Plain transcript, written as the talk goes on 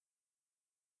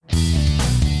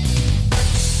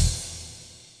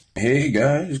Hey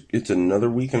guys, it's another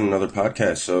week and another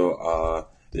podcast.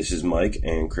 This is Mike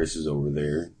and Chris is over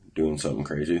there doing something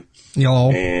crazy.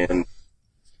 Y'all. And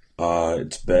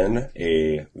it's been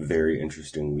a very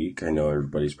interesting week. I know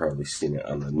everybody's probably seen it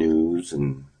on the news,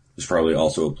 and there's probably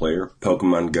also a player.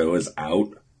 Pokemon Go is out.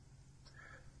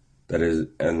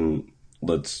 And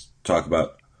let's talk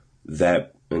about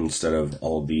that instead of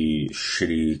all the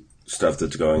shitty stuff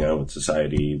that's going on with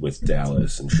society with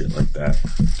Dallas and shit like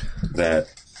that.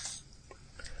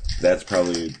 That's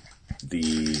probably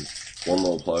the one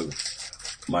little plug.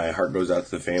 My heart goes out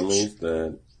to the families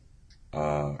that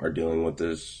are dealing with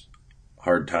this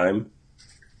hard time,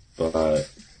 but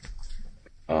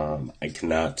I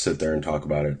cannot sit there and talk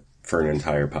about it for an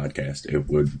entire podcast. It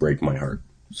would break my heart.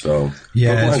 So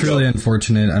yeah, it's really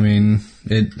unfortunate. I mean,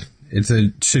 it's a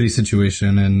shitty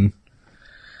situation and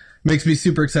makes me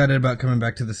super excited about coming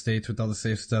back to the States with all the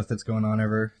safe stuff that's going on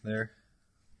over there.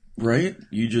 Right?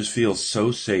 You just feel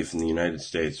so safe in the United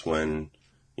States when,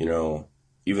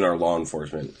 even our law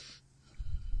enforcement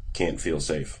can't feel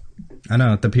safe. I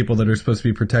know. The people that are supposed to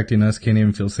be protecting us can't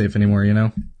even feel safe anymore,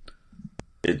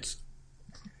 It's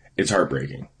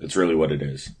heartbreaking. It's really what it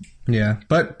is. Yeah.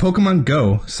 But Pokemon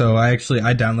Go. So I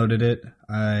downloaded it.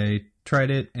 I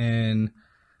tried it and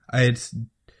it's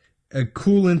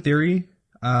cool in theory.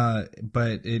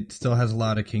 But it still has a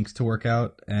lot of kinks to work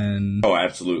out, and oh,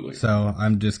 absolutely. So I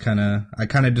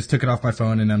kind of just took it off my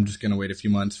phone, and I'm just gonna wait a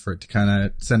few months for it to kind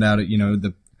of send out,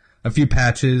 a few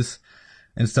patches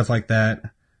and stuff like that.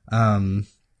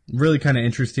 Really kind of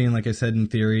interesting. Like I said, in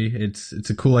theory, it's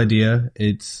a cool idea.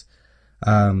 It's,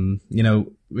 it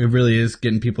really is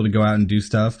getting people to go out and do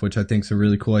stuff, which I think is a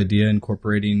really cool idea.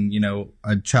 Incorporating,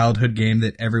 a childhood game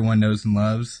that everyone knows and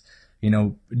loves.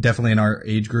 Definitely in our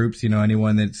age groups,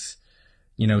 anyone that's,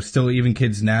 still even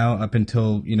kids now up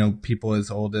until, people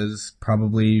as old as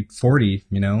probably 40,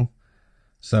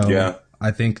 So yeah.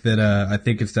 I think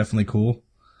it's definitely cool.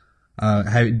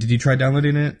 Did you try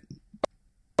downloading it?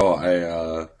 Oh,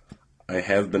 I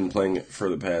have been playing it for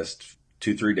the past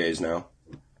 2-3 days now.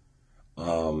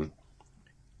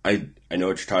 I know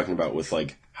what you're talking about with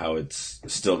like how it's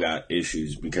still got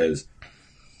issues because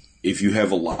if you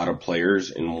have a lot of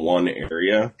players in one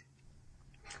area,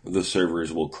 the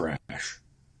servers will crash.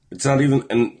 It's not even,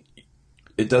 and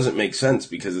it doesn't make sense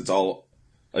because it's all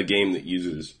a game that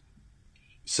uses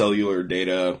cellular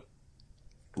data,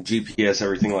 GPS,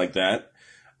 everything like that.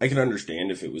 I can understand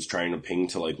if it was trying to ping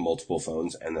to like multiple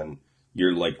phones and then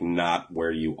you're like not where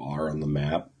you are on the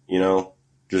map,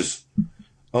 just,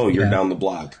 oh, you're down the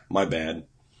block. My bad.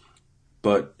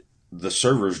 But the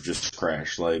servers just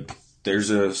crash. Like,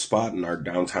 there's a spot in our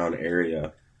downtown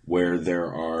area where there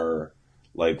are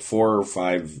like 4 or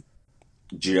 5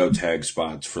 geotag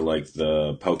spots for like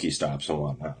the Pokestops and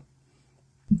whatnot.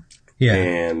 Yeah.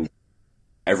 And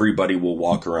everybody will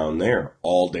walk around there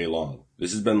all day long.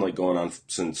 This has been like going on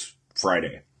since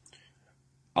Friday.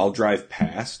 I'll drive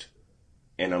past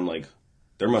and I'm like,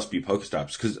 there must be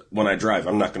Pokestops. Because when I drive,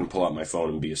 I'm not going to pull out my phone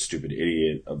and be a stupid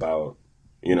idiot about,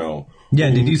 Yeah,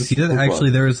 did you see that?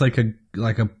 Actually, there was like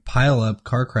a pile up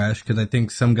car crash because I think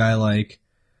some guy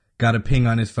got a ping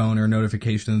on his phone or a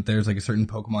notification that there's like a certain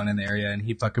Pokemon in the area, and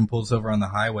he fucking pulls over on the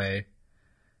highway,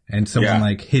 and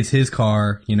someone hits his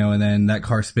car, and then that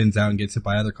car spins out and gets hit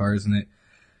by other cars, and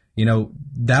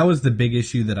that was the big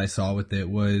issue that I saw with it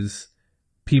was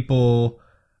people.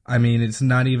 I mean, it's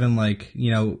not even like,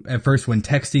 at first when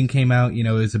texting came out,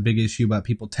 it was a big issue about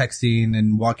people texting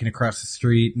and walking across the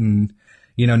street and.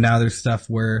 Now there's stuff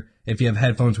where if you have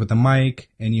headphones with a mic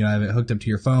and you have it hooked up to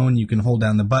your phone, you can hold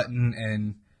down the button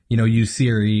and, use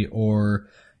Siri or,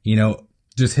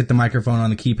 just hit the microphone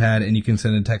on the keypad and you can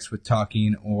send a text with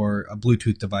talking or a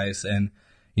Bluetooth device. And,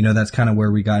 that's kind of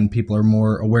where we got and people are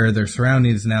more aware of their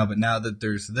surroundings now. But now that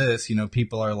there's this,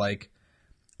 people are like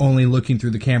only looking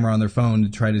through the camera on their phone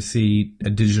to try to see a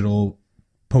digital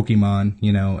Pokemon,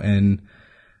 and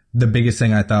the biggest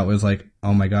thing I thought was like,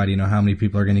 oh my God, how many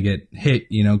people are going to get hit,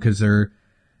 because they're,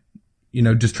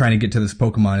 just trying to get to this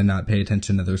Pokemon and not pay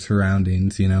attention to their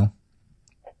surroundings,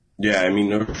 Yeah, I mean,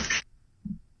 no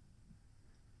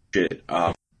shit.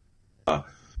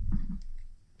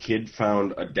 Kid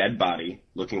found a dead body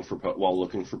while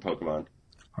looking for Pokemon.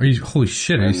 Holy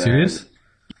shit, are you serious?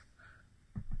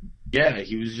 Yeah,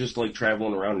 he was just like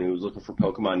traveling around and he was looking for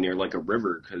Pokemon near like a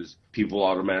river because people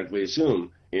automatically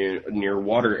assume near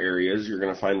water areas you're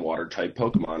going to find water type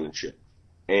Pokemon and shit.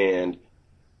 And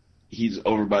he's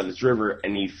over by this river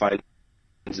and he finds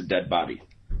a dead body.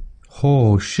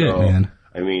 Oh shit, man.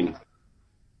 I mean,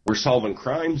 we're solving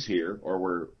crimes here, or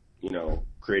we're,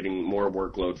 creating more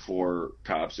workload for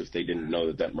cops if they didn't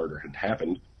know that murder had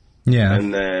happened. Yeah.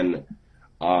 And then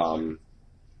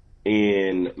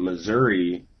in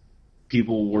Missouri,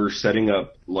 people were setting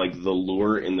up like the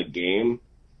lure in the game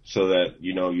so that,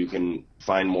 you know, you can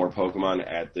find more Pokemon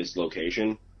at this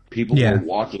location. People were Yeah.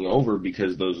 walking over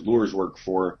because those lures work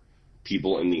for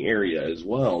people in the area as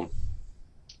well.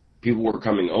 People were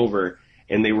coming over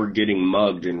and they were getting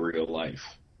mugged in real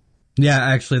life. Yeah,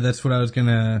 actually, that's what I was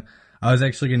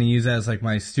actually gonna use that as like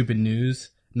my stupid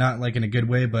news. Not like in a good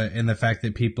way, but in the fact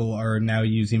that people are now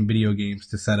using video games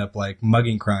to set up like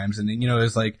mugging crimes. And, you know, it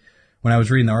was like, when I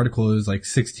was reading the article, it was like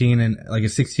 16 and like a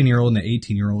 16-year-old and an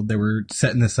 18-year-old. They were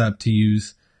setting this up to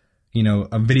use, you know,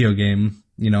 a video game,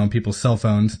 you know, on people's cell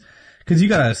phones. Cause you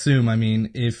gotta assume, I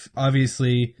mean, if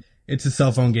obviously it's a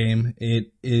cell phone game,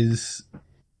 it is,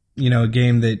 you know, a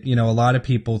game that, you know, a lot of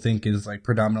people think is like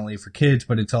predominantly for kids,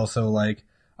 but it's also like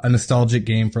a nostalgic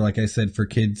game for, like I said, for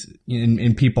kids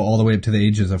and people all the way up to the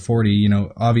ages of 40. You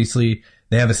know, obviously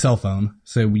they have a cell phone,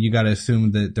 so you got to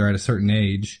assume that they're at a certain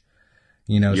age,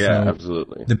 you know, Yeah, so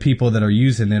absolutely. the people that are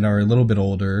using it are a little bit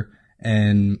older,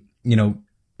 and, you know,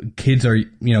 kids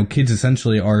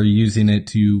essentially are using it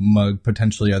to mug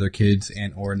potentially other kids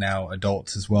and or now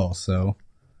adults as well. So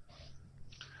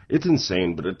It's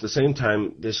insane, but at the same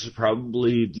time, this is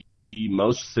probably the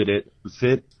most fit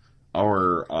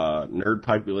our nerd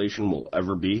population will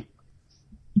ever be.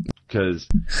 Because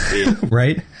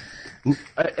right?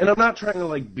 and I'm not trying to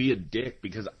like be a dick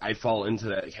because I fall into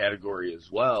that category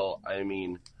as well. I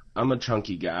mean, I'm a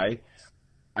chunky guy.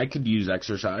 I could use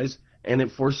exercise, and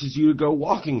it forces you to go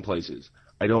walking places.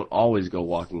 I don't always go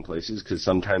walking places because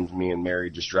sometimes me and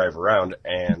Mary just drive around,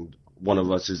 and one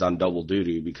of us is on double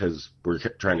duty because we're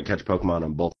trying to catch Pokemon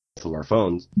on both of our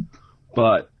phones.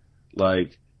 But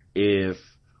like, if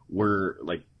we're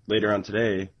like later on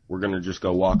today, we're gonna just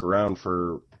go walk around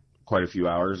for quite a few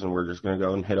hours, and we're just gonna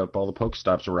go and hit up all the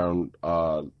Pokestops around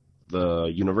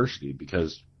the university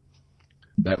because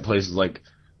that place is like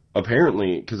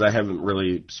apparently because I haven't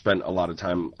really spent a lot of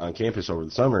time on campus over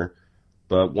the summer,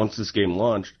 but once this game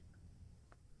launched,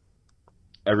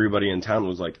 everybody in town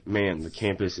was like, man, the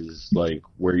campus is like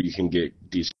where you can get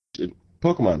decent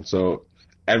Pokemon. So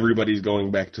everybody's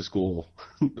going back to school,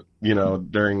 you know,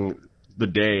 during the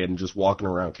day and just walking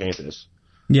around campus.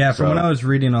 Yeah, from what I was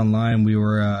reading online, we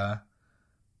were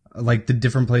like the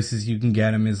different places you can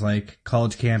get them is like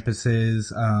college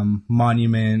campuses,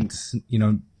 monuments, you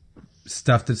know,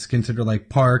 stuff that's considered like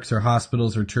parks or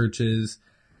hospitals or churches,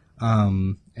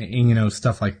 and you know,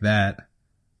 stuff like that.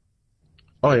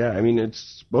 Oh yeah, I mean it's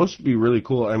supposed to be really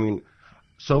cool. I mean,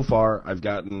 so far I've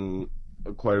gotten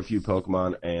quite a few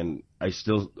Pokemon, and I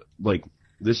still like.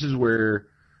 This is where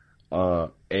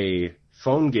a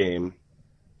phone game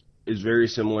is very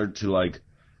similar to like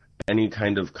any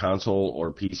kind of console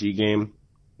or PC game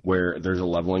where there's a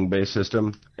leveling based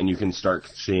system, and you can start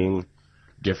seeing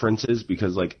differences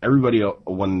because like everybody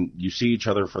when you see each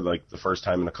other for like the first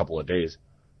time in a couple of days,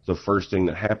 the first thing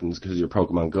that happens because you're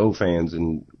Pokemon Go fans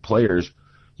and players,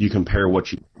 you compare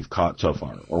what you've caught so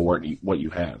far or what you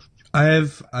have.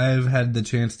 I've had the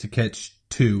chance to catch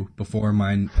two before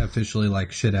mine officially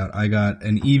like shit out. I got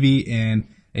an Eevee and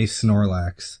a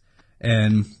Snorlax,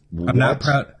 and I'm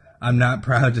not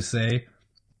proud to say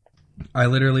I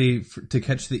literally to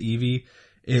catch the Eevee,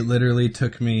 it literally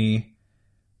took me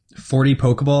 40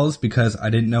 Pokeballs because I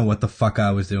didn't know what the fuck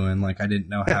I was doing. Like I didn't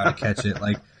know how to catch it.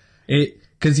 Like it,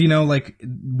 cause you know, like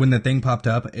when the thing popped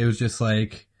up, it was just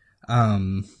like,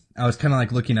 I was kind of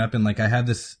like looking up and like I had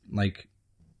this like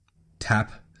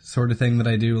tap sort of thing that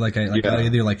I do. Like I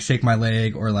either like shake my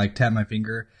leg or like tap my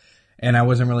finger. And I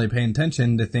wasn't really paying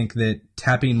attention to think that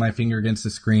tapping my finger against the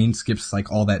screen skips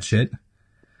like all that shit.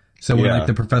 So when like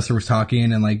the professor was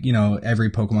talking and like, you know,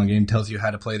 every Pokemon game tells you how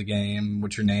to play the game,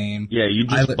 what's your name. Yeah, you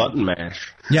just button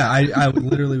mash. Yeah, I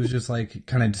literally was just like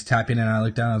kind of just tapping and I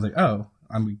looked down. I was like, oh,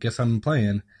 I guess I'm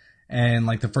playing. And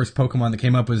like the first Pokemon that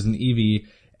came up was an Eevee,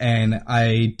 and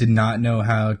I did not know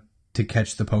how to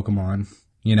catch the Pokemon.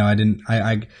 You know, I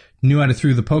knew how to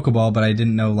throw the Pokeball, but I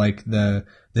didn't know like the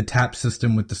tap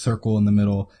system with the circle in the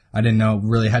middle. I didn't know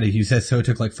really how to use it, so it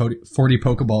took like 40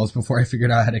 Pokeballs before I figured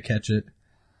out how to catch it.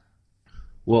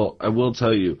 Well, I will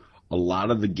tell you, a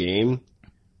lot of the game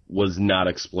was not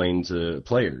explained to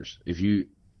players. Because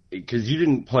you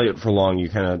didn't play it for long, you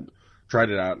kind of tried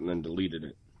it out and then deleted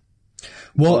it.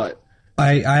 Well, but,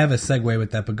 I have a segue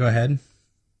with that, but go ahead.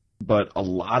 But a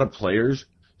lot of players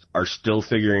are still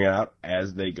figuring it out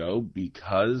as they go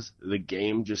because the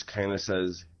game just kind of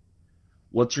says,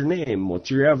 what's your name? What's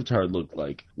your avatar look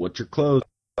like? What's your clothes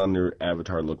on your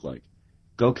avatar look like?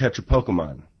 Go catch a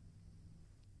Pokemon.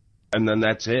 And then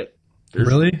that's it.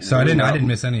 Really? So I didn't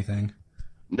miss anything.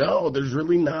 No, there's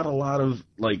really not a lot of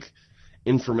like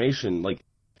information. Like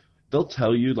they'll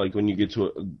tell you like when you get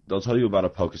to they'll tell you about a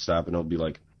Pokestop and it'll be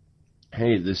like,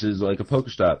 hey, this is like a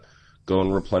Pokestop. Go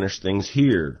and replenish things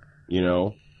here, you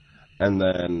know? And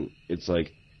then it's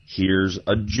like, here's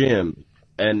a gym.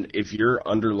 And if you're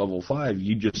under level 5,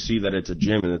 you just see that it's a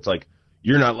gym and it's like,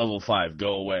 you're not level 5,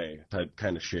 go away, type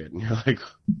kind of shit. And you're like,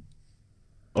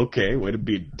 okay, way to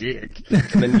be a dick.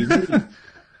 And then you leave.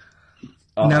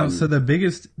 Now, so the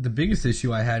biggest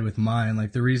issue I had with mine,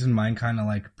 like the reason mine kind of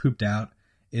like pooped out,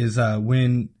 is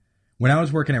when I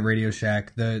was working at Radio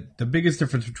Shack, the biggest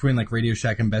difference between like Radio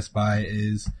Shack and Best Buy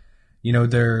is, you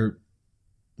know,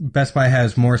 Best Buy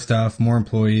has more stuff, more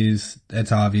employees.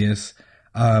 That's obvious.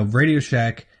 Radio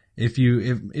Shack, if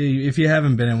you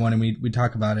haven't been in one, and we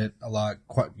talk about it a lot,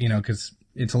 you know, because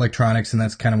it's electronics and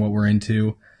that's kind of what we're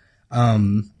into.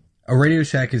 A Radio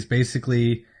Shack is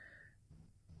basically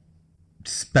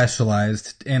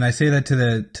specialized, and I say that to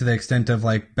the extent of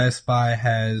like Best Buy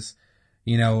has,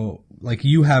 you know, like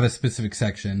you have a specific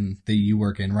section that you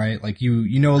work in, right? Like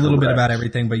you know a little bit about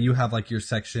everything, but you have like your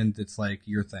section that's like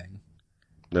your thing.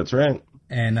 That's right.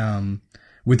 And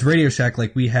with Radio Shack,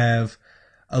 like we have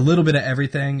a little bit of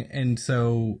everything, and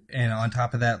on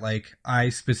top of that, like I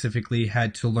specifically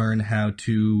had to learn how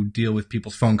to deal with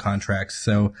people's phone contracts.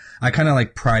 So I kind of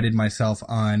like prided myself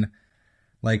on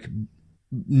like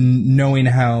knowing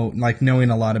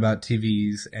a lot about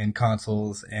TVs and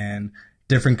consoles and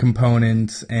different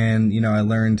components. And, you know, I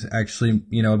learned actually,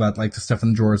 you know, about like the stuff in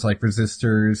the drawers, like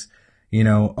resistors, you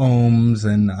know, ohms.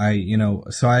 And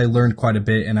so I learned quite a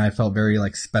bit, and I felt very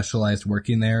like specialized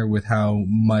working there with how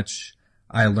much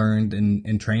I learned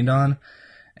and trained on.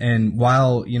 And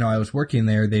while, you know, I was working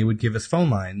there, they would give us phone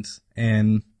lines.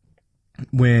 And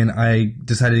when I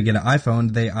decided to get an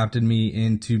iPhone, they opted me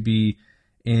in to be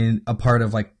in a part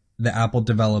of like the Apple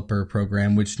developer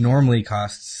program, which normally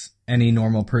costs any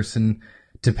normal person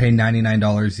to pay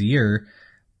 $99 a year.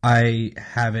 I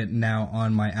have it now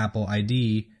on my Apple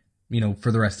ID, you know,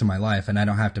 for the rest of my life, and I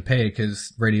don't have to pay it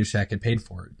because Radio Shack had paid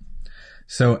for it.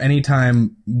 So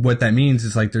anytime, what that means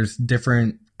is like there's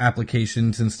different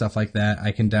applications and stuff like that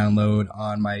I can download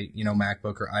on my, you know,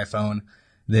 MacBook or iPhone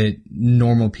that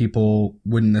normal people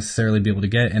wouldn't necessarily be able to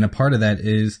get. And a part of that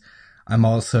is I'm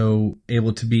also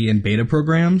able to be in beta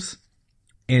programs.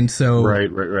 And so right.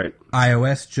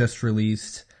 iOS just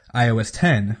released iOS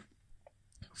 10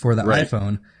 for the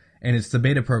iPhone, and it's the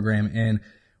beta program. And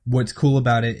what's cool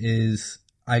about it is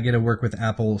I get to work with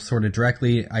Apple sort of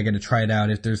directly. I get to try it out.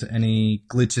 If there's any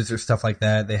glitches or stuff like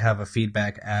that, they have a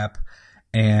feedback app,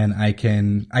 and I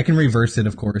can reverse it,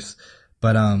 of course.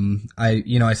 But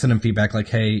I send them feedback like,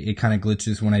 hey, it kind of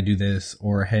glitches when I do this,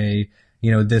 or hey,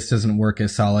 you know, this doesn't work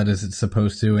as solid as it's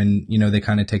supposed to. And, you know, they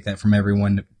kind of take that from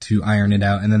everyone to iron it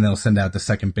out, and then they'll send out the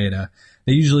second beta.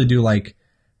 They usually do like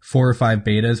 4 or 5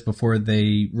 betas before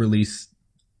they release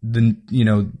the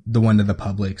one to the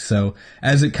public. So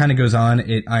as it kind of goes on,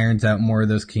 it irons out more of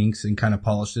those kinks and kind of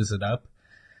polishes it up.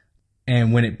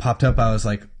 And when it popped up, I was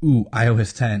like, ooh,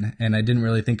 iOS 10. And I didn't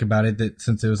really think about it that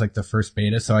since it was like the first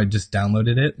beta, so I just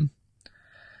downloaded it.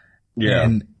 Yeah.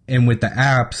 And with the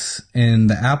apps in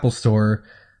the Apple Store,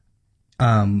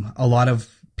 a lot of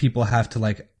people have to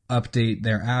like update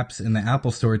their apps in the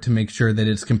Apple Store to make sure that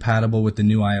it's compatible with the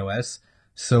new iOS.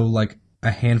 So like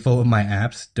a handful of my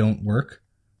apps don't work,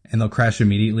 and they'll crash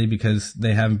immediately because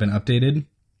they haven't been updated.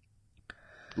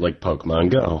 Like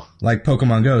Pokemon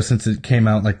Go. Since it came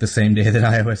out like the same day that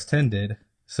iOS 10 did.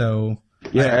 So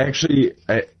yeah,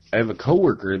 I have a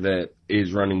coworker that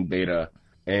is running beta,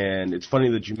 and it's funny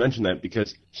that you mentioned that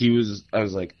because I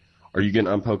was like, are you getting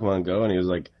on Pokemon Go? And he was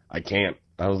like, I can't.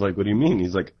 I was like, what do you mean?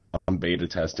 He's like, I'm beta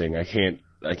testing. I can't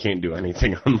do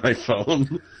anything on my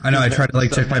phone. I know. I tried to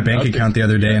like check my bank account the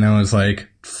other day, and I was like,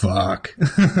 fuck.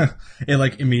 It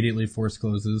like immediately force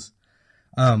closes.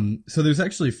 So there's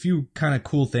actually a few kind of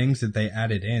cool things that they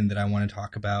added in that I want to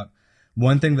talk about.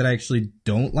 One thing that I actually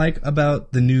don't like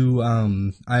about the new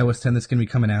iOS 10 that's going to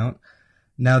be coming out.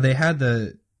 Now they had,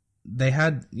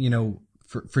 you know,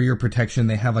 for your protection,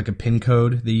 they have like a PIN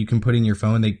code that you can put in your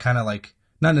phone. They kind of like,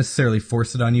 not necessarily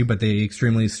force it on you, but they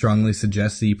extremely strongly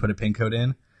suggest that you put a PIN code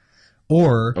in.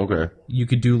 Or you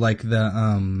could do like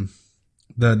the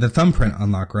thumbprint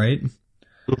unlock, right?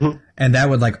 Mm-hmm. And that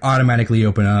would like automatically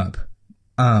open up.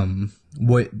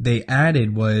 What they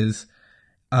added was,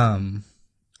 on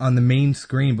the main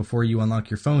screen before you unlock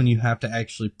your phone, you have to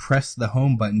actually press the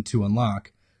home button to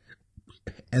unlock,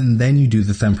 and then you do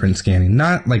the thumbprint scanning.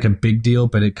 Not like a big deal,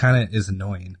 but it kind of is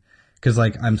annoying. Cause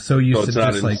like, I'm so used to just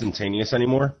like... it's not instantaneous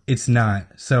anymore? It's not.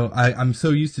 So I'm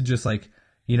so used to just like,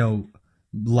 you know,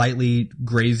 lightly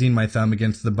grazing my thumb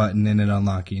against the button and it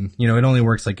unlocking. You know, it only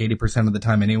works like 80% of the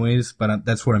time anyways, but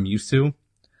that's what I'm used to.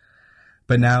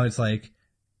 But now it's like,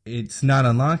 it's not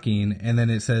unlocking, and then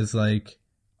it says like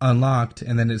unlocked,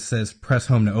 and then it says press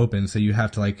home to open. So you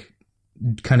have to like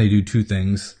kind of do two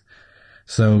things.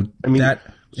 So that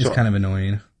is kind of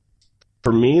annoying.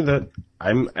 For me, that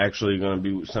I'm actually going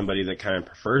to be somebody that kind of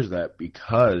prefers that,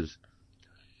 because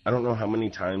I don't know how many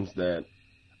times that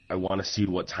I want to see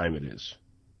what time it is.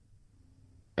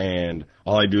 And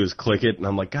all I do is click it, and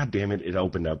I'm like, God damn it, it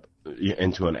opened up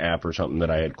into an app or something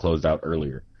that I had closed out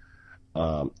earlier.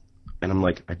 And I'm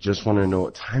like, I just want to know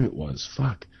what time it was.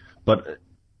 Fuck. But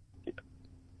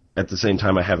at the same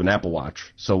time, I have an Apple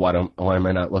Watch, so why am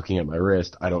I not looking at my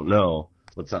wrist? I don't know.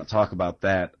 Let's not talk about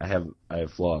that. I have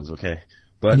flaws, okay?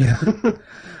 But yeah.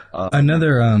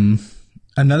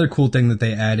 Another cool thing that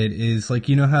they added is, like,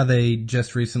 you know how they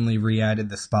just recently re-added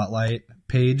the Spotlight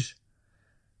page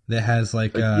that has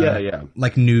like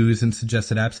like news and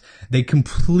suggested apps? They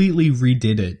completely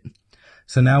redid it.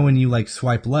 So now when you like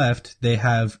swipe left, they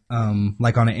have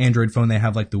like on an Android phone they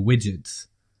have like the widgets.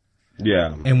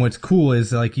 Yeah. And what's cool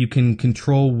is like you can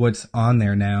control what's on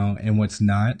there now and what's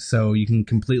not. So you can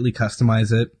completely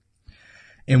customize it.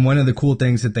 And one of the cool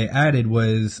things that they added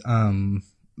was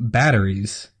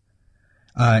batteries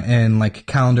and like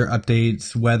calendar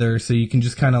updates, weather. So you can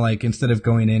just kind of like, instead of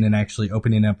going in and actually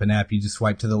opening up an app, you just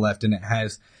swipe to the left, and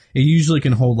it usually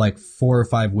can hold like 4 or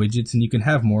 5 widgets, and you can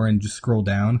have more and just scroll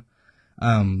down.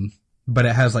 But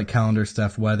it has like calendar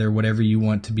stuff, weather, whatever you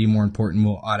want to be more important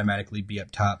will automatically be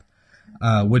up top.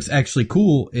 What's actually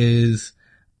cool is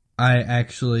I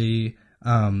actually,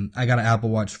 I got an Apple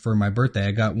Watch for my birthday.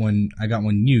 I got one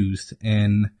used,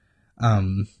 and,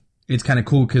 it's kind of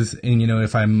cool because, you know,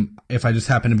 if I just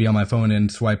happen to be on my phone and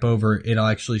swipe over, it'll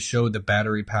actually show the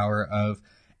battery power of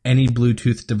any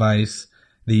Bluetooth device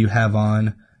that you have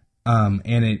on.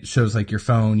 And it shows like your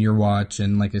phone, your watch,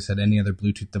 and like I said, any other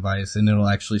Bluetooth device, and it'll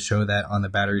actually show that on the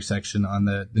battery section on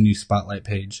the new Spotlight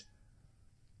page.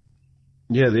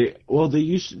 Yeah, they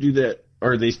used to do that,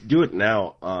 or they do it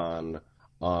now on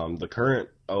the current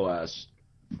OS,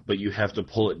 but you have to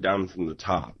pull it down from the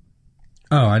top.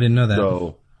 Oh, I didn't know that.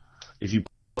 So if you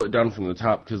pull it down from the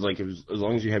top, because like as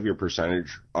long as you have your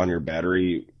percentage on your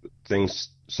battery things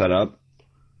set up,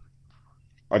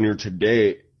 on your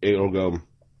today, it'll go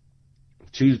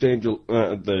Tuesday,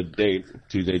 the date,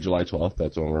 Tuesday, July 12th,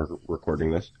 that's when we're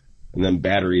recording this, and then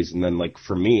batteries, and then like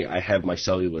for me, I have my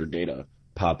cellular data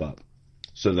pop up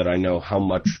so that I know how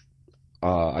much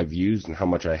I've used and how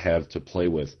much I have to play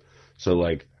with. So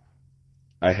like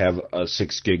I have a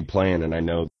 6 gig plan, and I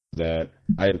know that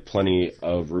I have plenty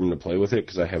of room to play with it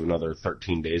because I have another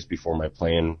 13 days before my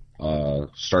plan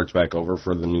starts back over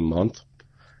for the new month.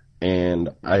 And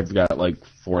I've got like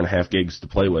 4.5 gigs to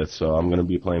play with, so I'm going to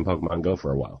be playing Pokemon Go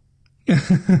for a while.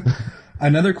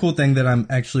 Another cool thing that I'm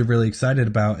actually really excited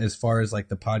about as far as like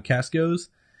the podcast goes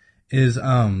is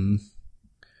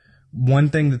one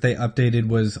thing that they updated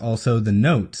was also the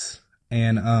notes.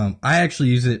 And I actually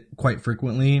use it quite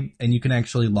frequently, and you can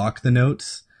actually lock the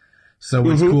notes. So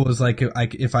what's cool is like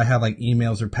if I have like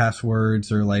emails or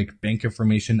passwords or like bank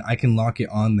information, I can lock it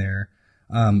on there.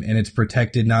 And it's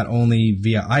protected not only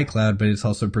via iCloud, but it's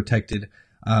also protected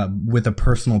with a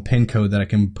personal PIN code that I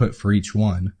can put for each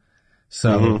one.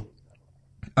 So,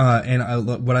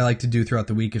 what I like to do throughout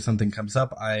the week, if something comes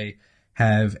up, I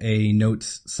have a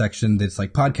notes section that's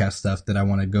like podcast stuff that I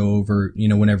want to go over, you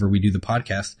know, whenever we do the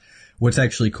podcast. What's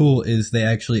actually cool is they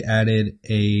actually added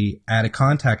add a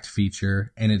contact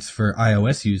feature, and it's for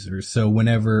iOS users. So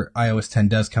whenever iOS 10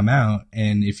 does come out,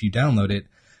 and if you download it,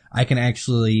 I can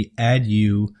actually add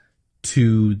you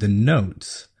to the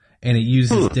notes, and it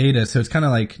uses data. So it's kind of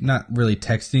like not really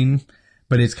texting,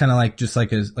 but it's kind of like just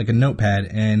like a notepad.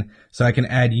 And so I can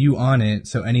add you on it.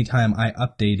 So anytime I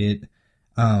update it,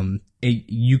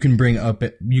 you can bring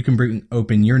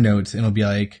open your notes, and it'll be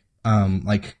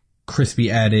like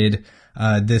Crispy added,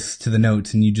 this to the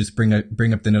notes, and you just bring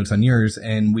up the notes on yours,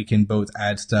 and we can both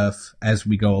add stuff as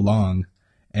we go along,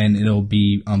 and it'll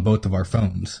be on both of our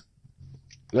phones.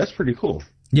 That's pretty cool.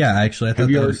 Yeah, actually, I thought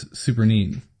that was super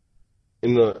neat.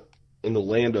 In the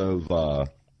land of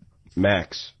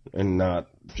Macs, and not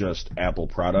just Apple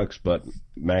products, but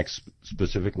Macs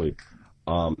specifically,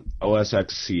 OS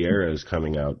X Sierra is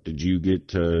coming out. Did you get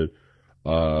to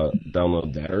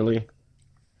download that early?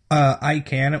 I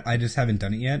can. I just haven't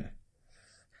done it yet.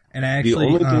 And I actually,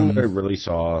 the only thing that I really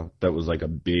saw that was like a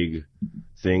big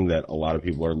thing that a lot of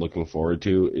people are looking forward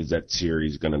to is that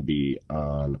Siri's going to be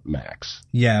on Macs.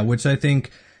 Yeah, which I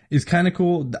think is kind of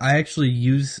cool. I actually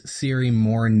use Siri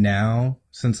more now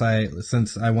since I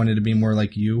wanted to be more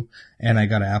like you, and I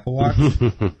got an Apple Watch.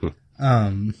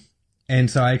 And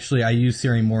so I use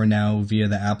Siri more now via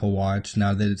the Apple Watch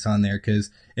now that it's on there, because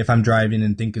if I'm driving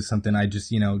and think of something, I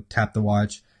just, tap the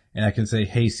watch and I can say,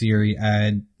 hey Siri,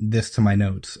 add this to my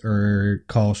notes, or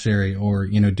call Sherry, or,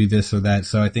 do this or that.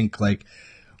 So I think like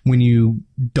when you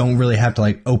don't really have to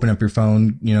like open up your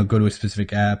phone, go to a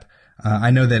specific app.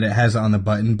 I know that it has it on the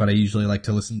button, but I usually like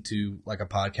to listen to like a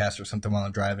podcast or something while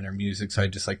I'm driving, or music. So I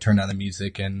just like turn down the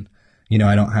music, and,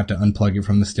 I don't have to unplug it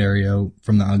from the stereo,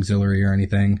 from the auxiliary or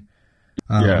anything.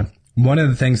 One of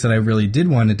the things that I really did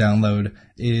want to download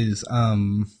is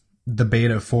the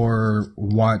beta for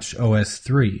Watch OS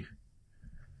 3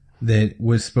 that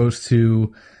was supposed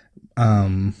to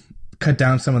cut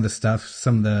down some of the stuff,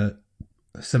 some of the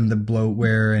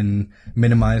bloatware, and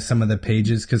minimize some of the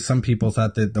pages, because some people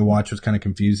thought that the watch was kind of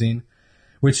confusing,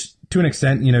 which to an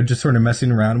extent, just sort of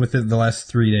messing around with it the last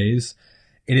 3 days,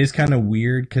 it is kind of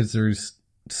weird because there's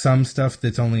some stuff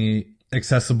that's only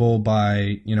accessible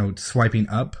by, swiping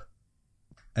up,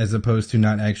 as opposed to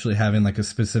not actually having like a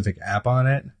specific app on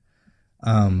it.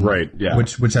 Right. Yeah.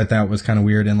 Which I thought was kind of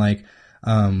weird. And like,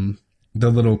 the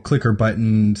little clicker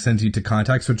button sends you to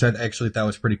contacts, which I actually thought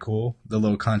was pretty cool. The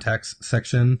little contacts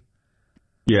section.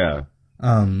 Yeah.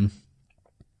 But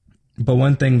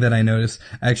one thing that I noticed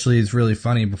actually is really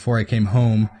funny before I came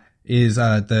home is,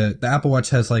 the Apple Watch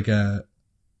has like a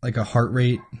heart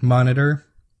rate monitor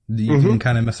that you can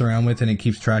kind of mess around with, and it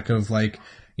keeps track of like,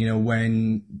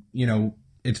 when,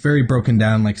 it's very broken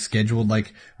down, like scheduled,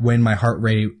 like when my heart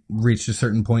rate reached a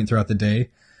certain point throughout the day.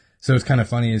 So it's kind of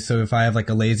funny. So if I have like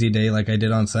a lazy day, like I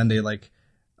did on Sunday, like,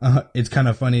 it's kind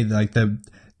of funny. Like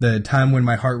the time when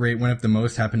my heart rate went up the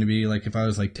most happened to be like if I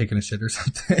was like taking a shit or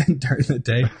something during the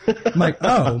day. I'm like,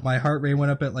 oh, my heart rate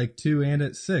went up at like 2 and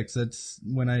at 6. That's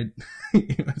when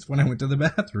that's when I went to the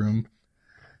bathroom.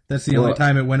 That's the only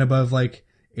time it went above like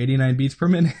 89 beats per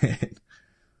minute.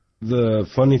 The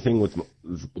funny thing with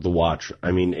the watch,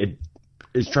 I mean, it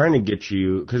is trying to get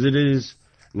you, because it is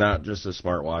not just a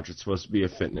smartwatch. It's supposed to be a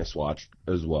fitness watch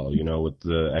as well, with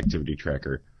the activity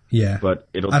tracker. Yeah. But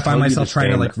I find myself trying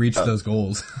to like reach those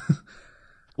goals.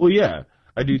 Well, yeah,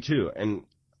 I do too. And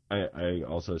I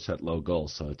also set low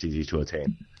goals, so it's easy to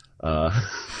attain.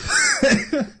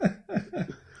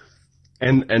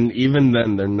 And even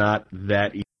then, they're not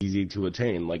that easy to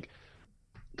attain. Like,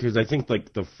 because I think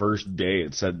like the first day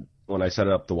it said, when I set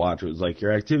up the watch, it was like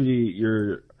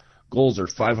your goals are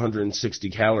 560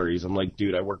 calories. I'm like,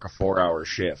 dude, I work a 4-hour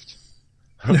shift.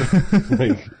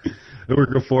 Like, I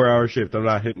work a 4-hour shift. I'm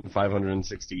not hitting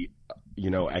 560,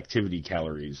 activity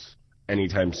calories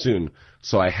anytime soon.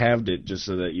 So I halved it just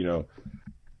so that,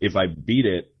 if I beat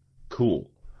it, cool.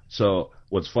 So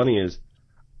what's funny is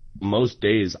most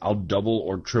days I'll double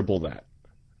or triple that,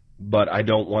 but I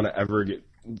don't want to ever get.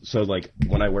 So like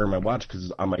when I wear my watch,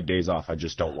 because on my days off, I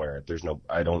just don't wear it.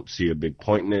 I don't see a big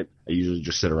point in it. I usually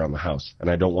just sit around the house, and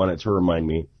I don't want it to remind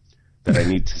me that I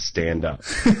need to stand up.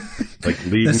 Like,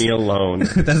 leave me alone.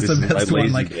 That's the best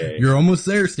one. Like, day. You're almost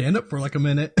there. Stand up for like a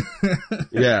minute.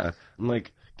 Yeah. I'm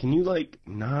like, can you like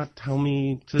not tell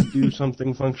me to do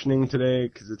something functioning today?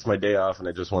 Because it's my day off and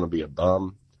I just want to be a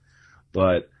bum.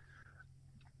 But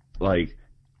like,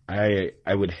 I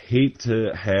would hate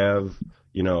to have,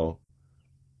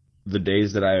 the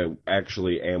days that I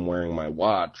actually am wearing my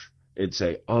watch, it'd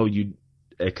say, oh,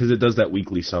 because it does that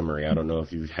weekly summary. I don't know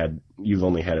if you've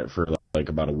only had it for like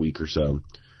about a week or so.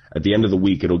 At the end of the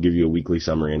week, it'll give you a weekly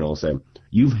summary, and it'll say,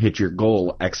 you've hit your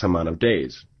goal X amount of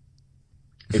days.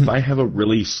 If I have a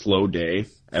really slow day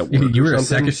at work, you were a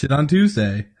sack of shit on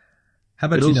Tuesday. How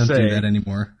about you don't do that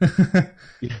anymore?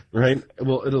 Yeah, right?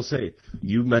 Well, it'll say,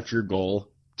 you met your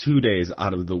goal 2 days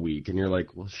out of the week, and you're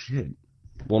like, well, shit.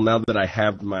 Well, now that I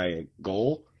have my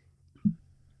goal,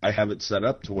 I have it set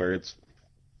up to where it's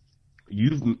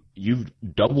you've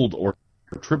doubled or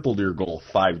tripled your goal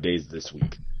 5 days this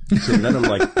week. So then I'm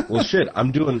like, well, shit,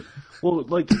 I'm doing well.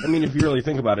 Like, I mean, if you really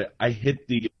think about it, I hit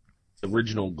the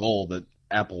original goal that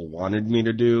Apple wanted me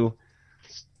to do,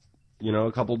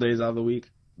 a couple days out of the week,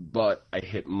 but I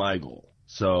hit my goal.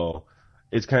 So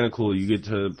it's kind of cool. You get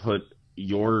to put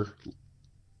your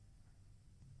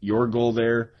goal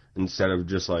there, instead of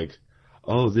just like,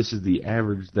 oh, this is the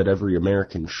average that every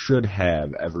American should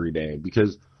have every day.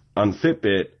 Because on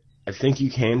Fitbit, I think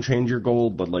you can change your goal,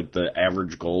 but like the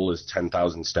average goal is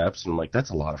 10,000 steps. And I'm like, that's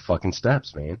a lot of fucking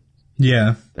steps, man.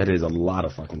 Yeah. That is a lot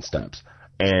of fucking steps.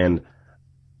 And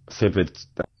Fitbit,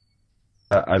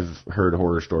 I've heard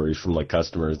horror stories from like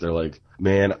customers. They're like,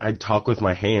 man, I talk with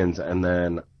my hands, and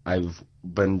then I've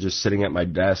been just sitting at my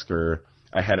desk, or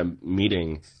I had a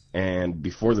meeting, and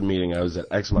before the meeting I was at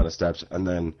X amount of steps, and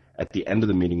then at the end of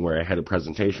the meeting where I had a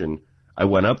presentation, I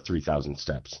went up 3,000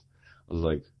 steps. I was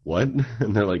like, what?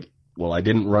 And they're like, well, I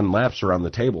didn't run laps around the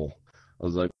table. I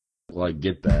was like, well, I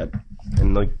get that.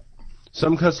 And like,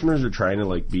 some customers are trying to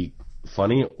like be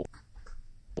funny,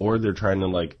 or they're trying to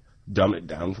like dumb it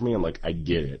down for me. I'm like, I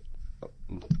get it.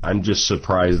 I'm just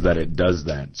surprised that it does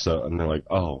that. So, and they're like,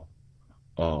 oh.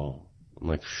 I'm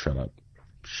like, shut up,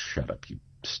 you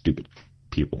stupid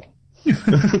people.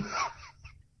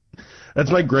 That's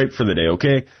my gripe for the day.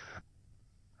 Okay.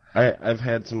 I've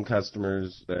had some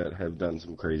customers that have done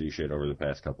some crazy shit over the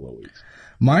past couple of weeks.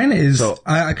 Mine is, so,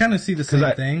 I kind of see the same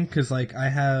thing, because, like, I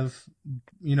have,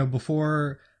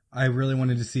 before I really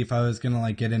wanted to see if I was going to,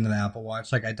 like, get into the Apple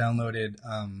Watch, like, I downloaded,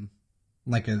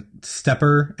 like, a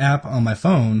Stepper app on my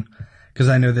phone, because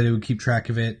I know that it would keep track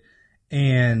of it,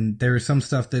 and there was some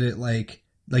stuff that it, like,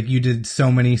 you did so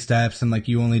many steps, and, like,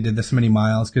 you only did this many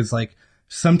miles, because, like,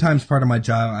 sometimes part of my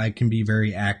job, I can be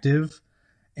very active,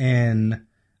 and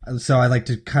so I like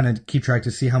to kind of keep track to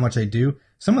see how much I do.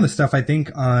 Some of the stuff I think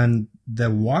on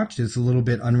the watch is a little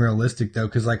bit unrealistic though,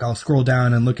 because like I'll scroll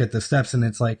down and look at the steps and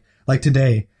it's like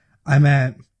today I'm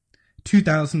at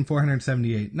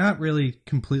 2,478. Not really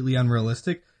completely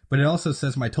unrealistic, but it also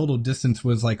says my total distance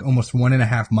was like almost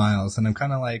 1.5 miles, and I'm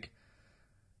kind of like,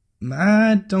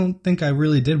 I don't think I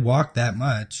really did walk that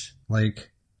much. Like,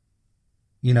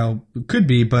 it could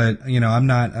be, but I'm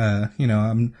not.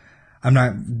 I'm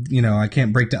not, I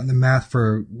can't break down the math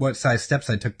for what size steps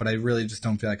I took, but I really just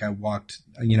don't feel like I walked,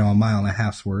 a 1.5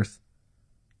 miles worth.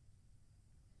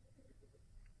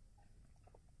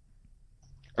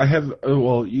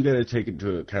 You got to take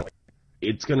into account,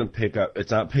 it's going to pick up, it's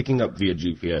not picking up via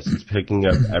GPS, it's picking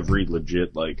up every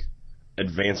legit, like,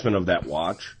 advancement of that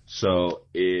watch. So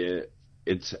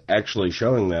it's actually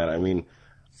showing that. I mean,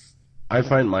 I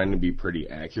find mine to be pretty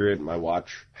accurate. My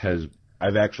watch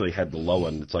I've actually had the low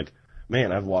end. It's like,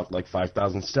 man, I've walked like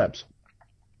 5,000 steps.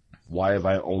 Why have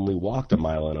I only walked 1.25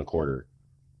 miles?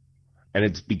 And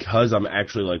it's because I'm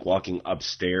actually like walking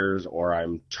upstairs or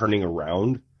I'm turning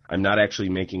around. I'm not actually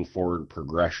making forward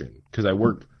progression, because I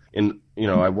work in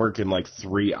like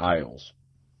 3 aisles.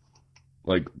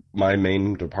 Like my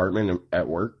main department at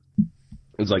work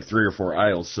is like 3 or 4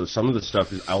 aisles. So some of the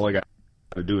stuff is all I got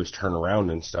to do is turn around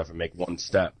and stuff and make one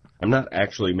step. I'm not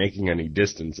actually making any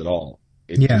distance at all.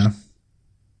 It's just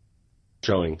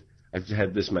showing I've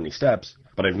had this many steps,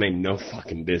 but I've made no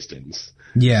fucking distance.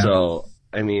 Yeah. So,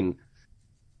 I mean,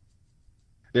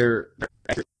 they're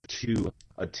to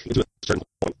a certain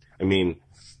point. I mean,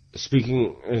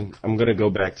 I'm going to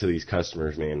go back to these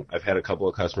customers, man. I've had a couple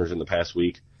of customers in the past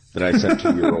week that I sent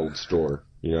to your old store.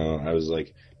 I was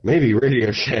like, maybe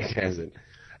Radio Shack has it.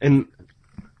 And,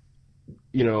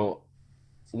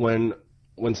 when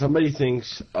somebody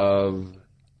thinks of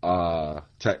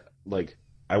like,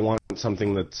 I want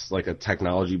something that's like a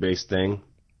technology-based thing.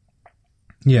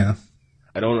 Yeah.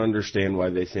 I don't understand why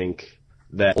they think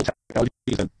that technology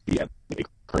is going to be at the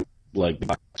current, like,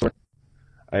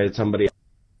 I had somebody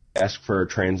ask for a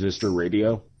transistor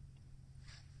radio.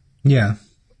 Yeah.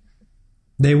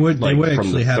 They would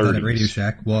actually have that at Radio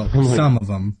Shack. Well, some of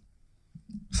them.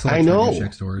 I know. Radio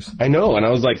Shack stores. I know, and I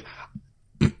was like,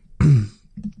 I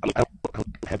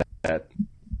don't have that.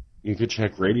 You could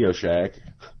check Radio Shack.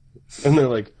 And they're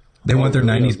like, they want their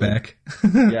 90s back.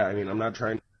 Yeah, I mean, I'm not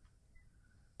trying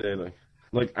to,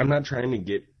 I'm not trying to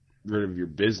get rid of your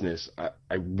business.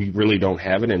 We really don't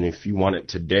have it, and if you want it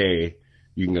today,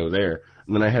 you can go there.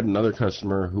 And then I had another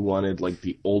customer who wanted like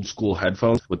the old school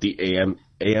headphones with the AM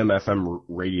FM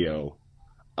radio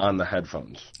on the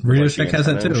headphones. Radio Shack has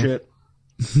that too. Shit.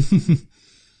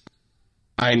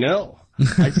 I know.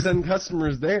 I send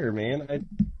customers there, man.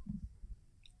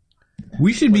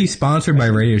 We should be sponsored by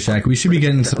Radio Shack. We should be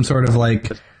getting some sort of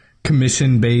like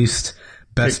commission-based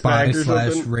Best Buy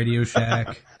 / Radio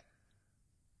Shack.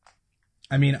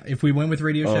 I mean, if we went with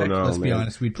Radio Shack, let's be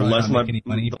honest, we'd probably not make any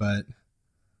money, but...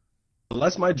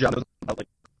 Unless my job is like...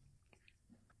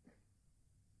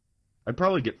 I'd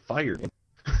probably get fired.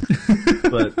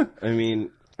 But, I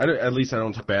mean, at least I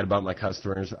don't talk bad about my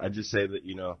customers. I just say that,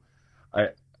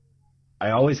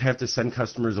 I always have to send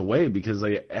customers away because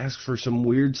they ask for some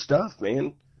weird stuff,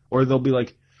 man. Or they'll be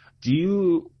like, do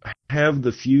you have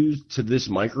the fuse to this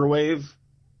microwave?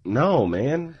 No,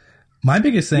 man. My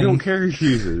biggest thing... You don't carry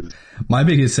fuses. My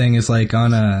biggest thing is like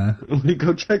on a...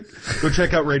 Go check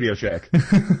out Radio Shack.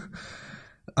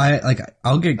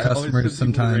 I'll get customers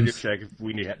sometimes. Radio Shack if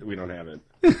we don't have it.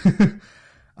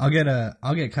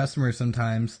 I'll get customers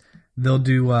sometimes. They'll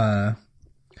do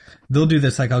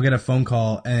this, like I'll get a phone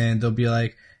call and they'll be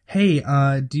like, hey,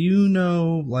 do you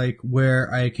know like where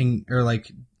I can, or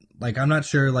like I'm not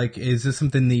sure, like, is this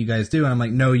something that you guys do? And I'm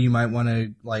like, no, you might want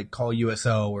to like call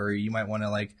USO, or you might want to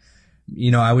like,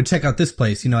 I would check out this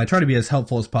place. I try to be as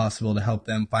helpful as possible to help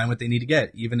them find what they need to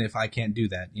get, even if I can't do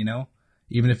that,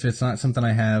 even if it's not something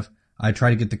I have. I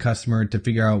try to get the customer to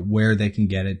figure out where they can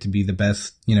get it to be the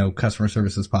best, customer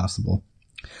service as possible.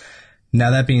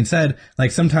 Now, that being said,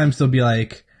 like sometimes they'll be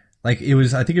like I think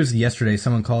it was yesterday,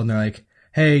 someone called and they're like,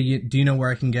 hey, do you know where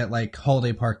I can get like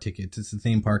holiday park tickets? It's a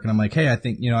theme park. And I'm like, hey, I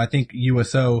think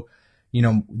USO,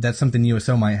 that's something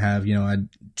USO might have, I'd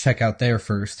check out there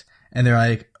first. And they're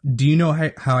like, do you know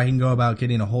how I can go about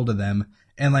getting a hold of them?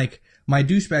 And like my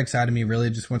douchebag side of me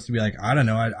really just wants to be like, I don't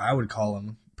know. I would call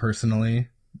them personally,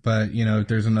 but if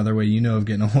there's another way, of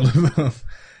getting a hold of them,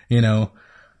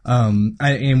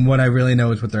 and what I really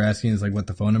know is what they're asking is like what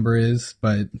the phone number is,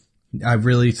 but I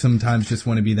really sometimes just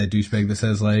want to be that douchebag that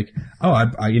says like, oh,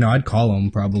 I'd call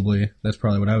them probably. That's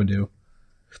probably what I would do.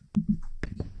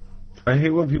 I hate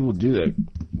when people do that.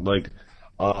 Like,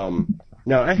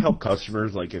 now I help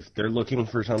customers, like if they're looking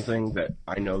for something that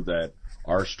I know that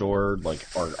our store, like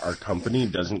our company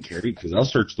doesn't carry, because I'll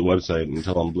search the website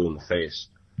until I'm blue in the face.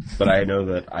 But I know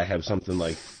that I have something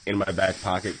like in my back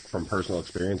pocket from personal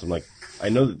experience. I'm like, I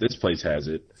know that this place has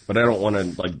it, but I don't want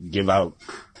to like give out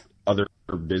other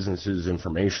businesses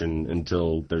information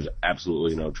until there's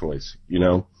absolutely no choice,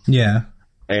 Yeah.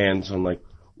 And so I'm like,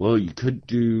 well, you could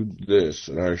do this.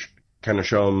 And I kind of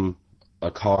show them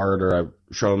a card, or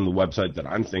I show them the website that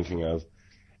I'm thinking of.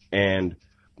 And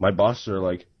my bosses are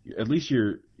like, at least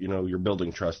you're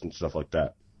building trust and stuff like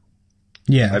that.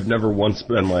 Yeah. I've never once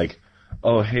been like,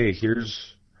 oh, hey,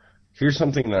 here's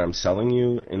something that I'm selling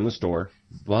you in the store,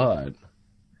 but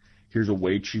here's a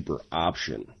way cheaper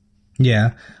option.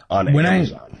 Yeah. On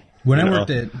Amazon. When I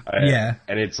worked at, yeah.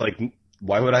 And it's like,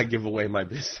 why would I give away my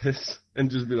business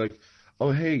and just be like,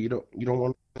 oh, hey, you don't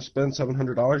want to spend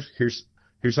 $700? Here's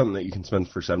something that you can spend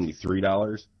for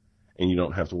 $73, and you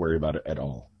don't have to worry about it at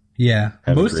all. Yeah.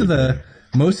 Most of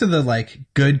the like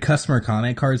good customer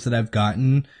comment cards that I've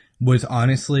gotten was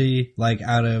honestly like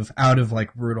out of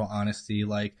like brutal honesty.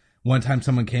 Like one time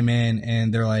someone came in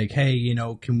and they're like, hey,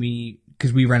 can we,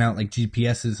 because we rent out like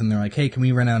GPSs, and they're like, hey, can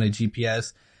we rent out a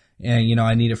GPS? And,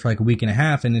 I need it for like a week and a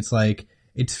half. And it's like,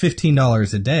 it's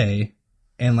 $15 a day.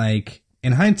 And like,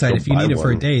 in hindsight, if you need it for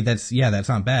a day, that's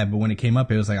not bad. But when it came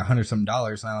up, it was like $100 something.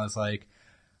 And I was like,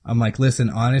 I'm like,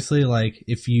 listen, honestly, like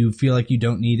if you feel like you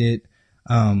don't need it,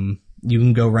 you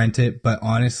can go rent it. But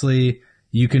honestly,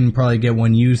 you can probably get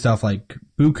one used off like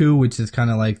Buku, which is kind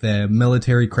of like the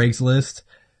military Craigslist,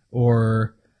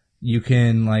 or you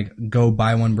can like go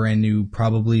buy one brand new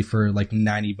probably for like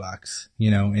 $90,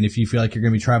 and if you feel like you're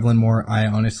going to be traveling more, I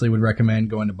honestly would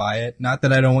recommend going to buy it. Not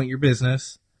that I don't want your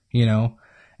business,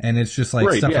 and it's just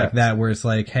like stuff like that where it's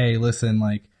like, hey, listen,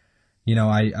 like,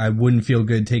 I wouldn't feel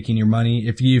good taking your money.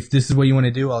 If this is what you want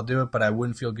to do, I'll do it, but I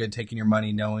wouldn't feel good taking your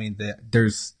money knowing that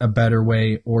there's a better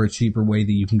way or a cheaper way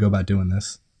that you can go about doing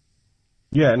this.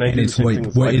 Yeah. And it's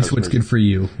what's good for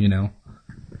you,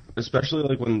 Especially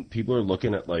like when people are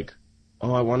looking at like,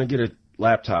 oh, I want to get a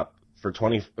laptop for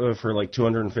like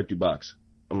 $250.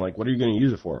 I'm like, what are you going to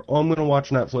use it for? Oh, I'm going to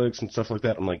watch Netflix and stuff like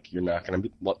that. I'm like, you're not going to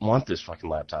want this fucking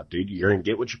laptop, dude. You're going to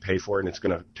get what you pay for, and it's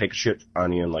going to take a shit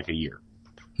on you in like a year.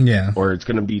 Yeah. Or it's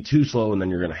going to be too slow, and then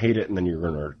you're going to hate it, and then you're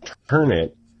going to return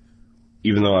it.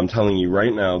 Even though I'm telling you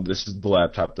right now, this is the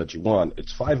laptop that you want.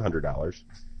 It's $500.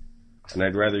 And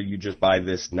I'd rather you just buy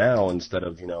this now instead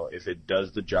of, if it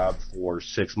does the job for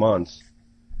 6 months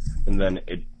and then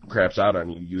it craps out on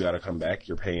you, you got to come back.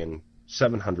 You're paying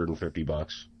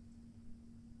 $750.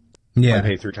 Yeah. I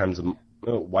pay 3 times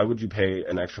why would you pay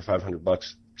an extra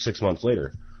 $500 6 months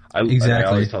later? Exactly. I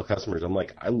always tell customers, I'm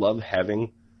like, I love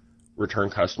having return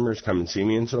customers come and see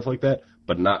me and stuff like that,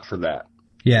 but not for that.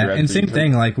 Yeah. And same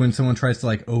thing, like when someone tries to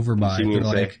like overbuy, they're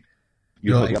like,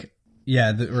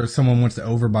 yeah, or someone wants to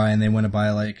overbuy and they want to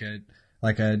buy like a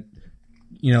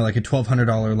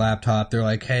 $1,200 laptop. They're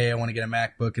like, hey, I want to get a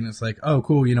MacBook, and it's like, oh,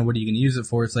 cool. What are you going to use it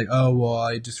for? It's like, oh, well,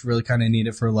 I just really kind of need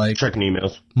it for like checking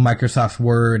emails, Microsoft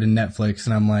Word, and Netflix.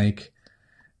 And I'm like,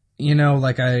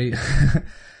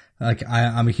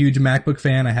 I'm a huge MacBook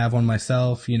fan. I have one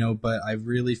myself, but I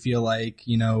really feel like,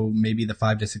 maybe the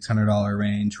 $500 to $600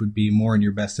 range would be more in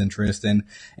your best interest. And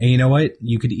you know what?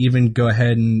 You could even go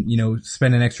ahead and,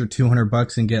 spend an extra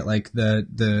 $200 and get like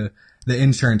the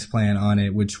insurance plan on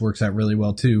it, which works out really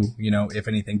well too, if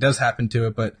anything does happen to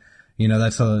it. But,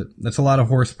 that's a lot of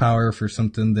horsepower for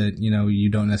something that, you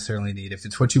don't necessarily need. If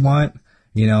it's what you want,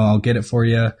 I'll get it for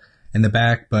you in the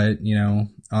back. But,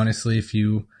 honestly, if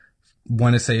you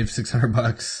want to save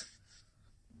 $600,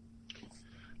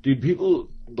 Dude, people,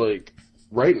 like,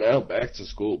 right now, back to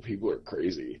school, people are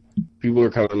crazy. People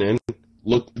are coming in,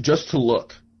 just to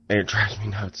look, and it drives me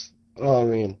nuts. Oh,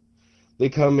 man. They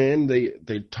come in,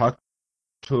 they talk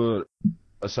to an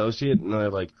associate, and they're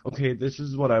like, okay, this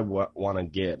is what I want to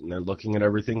get. And they're looking at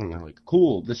everything, and they're like,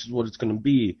 cool, this is what it's going to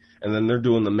be. And then they're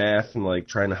doing the math and, like,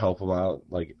 trying to help them out.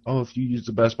 Like, oh, if you use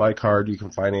the Best Buy card, you can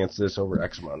finance this over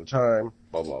X amount of time,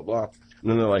 blah, blah, blah. And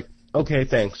then they're like, okay,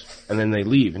 thanks. And then they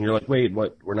leave. And you're like, wait,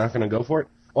 what? We're not going to go for it?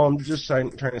 Well, I'm just trying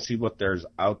to see what there's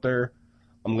out there.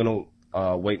 I'm going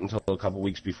to wait until a couple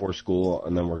weeks before school,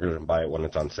 and then we're going to buy it when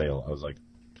it's on sale. I was like,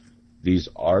 these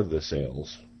are the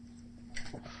sales.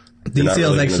 These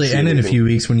sales really actually end in a few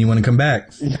weeks when you want to come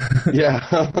back.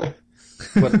 Yeah.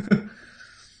 But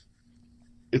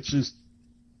it's just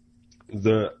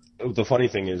the funny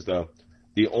thing is, though,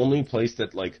 the only place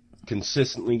that, like,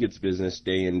 consistently gets business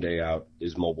day in, day out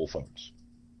is mobile phones.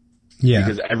 Yeah.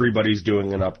 Because everybody's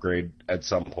doing an upgrade at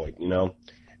some point, you know?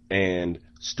 And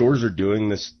stores are doing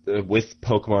this with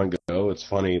Pokemon Go. It's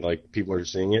funny, like, people are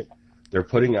seeing it. They're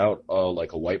putting out,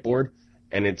 like, a whiteboard,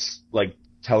 and it's, like,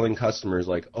 telling customers,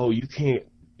 like, oh, you can't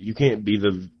be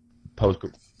a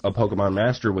Pokemon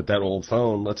master with that old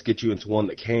phone. Let's get you into one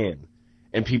that can.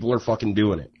 And people are fucking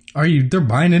doing it. They're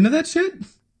buying into that shit?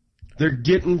 They're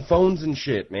getting phones and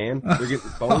shit, man. They're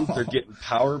getting phones. They're getting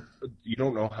power. You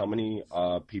don't know how many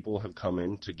people have come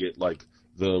in to get, like,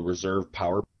 the reserve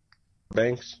power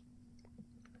banks.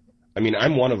 I mean,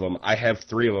 I'm one of them. I have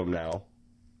 3 of them now.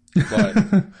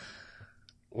 But,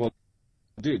 well,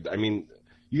 dude, I mean,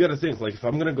 you got to think, like, if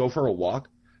I'm going to go for a walk,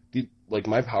 like,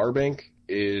 my power bank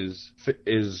is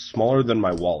smaller than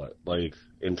my wallet, like,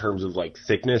 in terms of, like,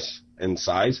 thickness and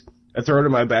size. I throw it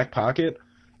in my back pocket.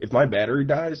 If my battery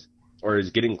dies or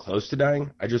is getting close to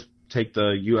dying, I just take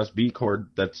the USB cord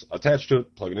that's attached to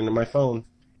it, plug it into my phone,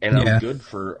 and I'm good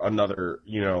for another,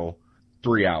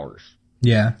 3 hours.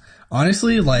 Yeah.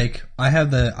 Honestly, like, I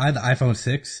have the iPhone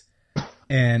 6,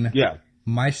 and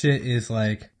my shit is,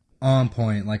 like, on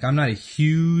point. Like, I'm not a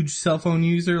huge cell phone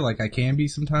user, like I can be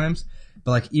sometimes,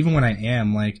 but, like, even when I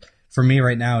am, like, for me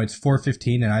right now, it's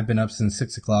 4:15 and I've been up since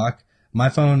 6 o'clock. My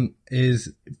phone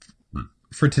is,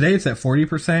 for today, it's at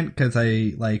 40% because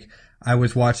I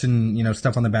was watching,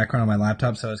 stuff on the background on my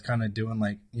laptop, so I was kind of doing,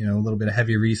 like, a little bit of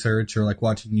heavy research or, like,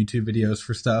 watching YouTube videos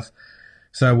for stuff.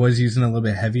 So I was using a little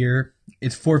bit heavier.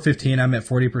 It's 4:15, I'm at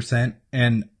 40%,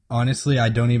 and honestly, I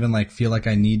don't even, like, feel like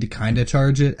I need to kind of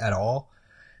charge it at all,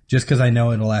 just because I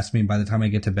know it'll last me by the time I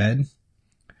get to bed.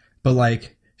 But,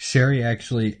 like, Sherry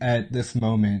actually, at this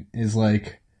moment, is,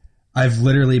 like, I've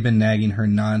literally been nagging her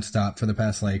nonstop for the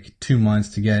past, like, 2 months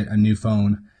to get a new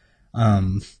phone,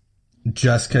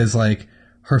 just because, like,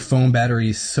 her phone battery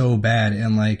is so bad,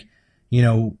 and, like,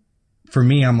 for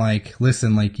me, I'm like,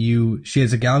 listen, like, she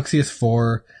has a Galaxy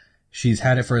S4, she's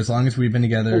had it for as long as we've been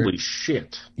together. Holy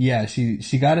shit. Yeah,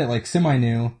 she got it, like,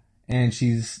 semi-new, and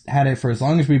she's had it for as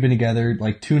long as we've been together,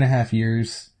 like 2.5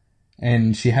 years,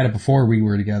 and she had it before we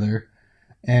were together,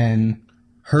 and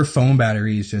her phone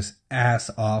battery is just ass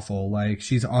awful. Like,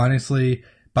 she's honestly,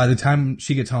 by the time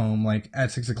she gets home, like,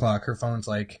 at 6 o'clock, her phone's,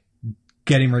 like,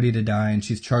 getting ready to die, and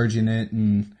she's charging it,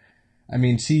 and, I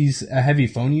mean, she's a heavy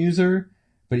phone user,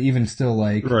 but even still,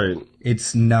 like,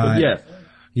 it's not,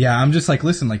 yeah, I'm just like,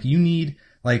 listen, like, you need,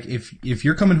 like, if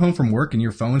you're coming home from work and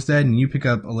your phone's dead and you pick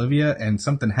up Olivia and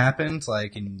something happens,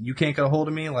 like, and you can't get a hold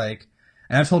of me, like,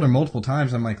 and I've told her multiple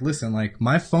times, I'm like, listen, like,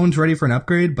 my phone's ready for an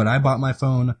upgrade, but I bought my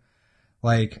phone,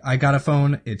 like, I got a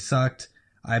phone, it sucked,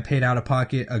 I paid out of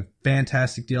pocket a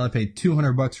fantastic deal, I paid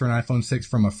 $200 for an iPhone 6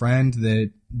 from a friend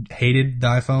that hated the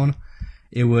iPhone.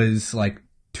 It was, like,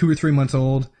 2 or 3 months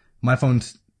old, my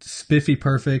phone's spiffy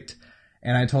perfect.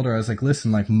 And I told her, I was like,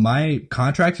 listen, like, my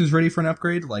contract is ready for an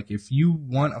upgrade. Like, if you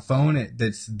want a phone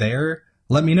that's there,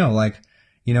 let me know. Like,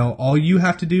 all you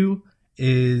have to do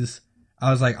is, I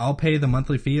was like, I'll pay the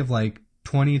monthly fee of like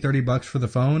 $20-$30 for the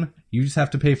phone. You just have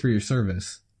to pay for your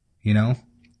service.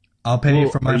 I'll pay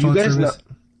for my phone service.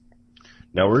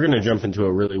 Now we're going to jump into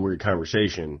a really weird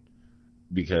conversation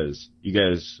because you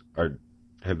guys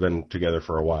have been together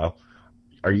for a while.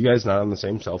 Are you guys not on the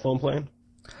same cell phone plan?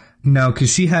 No,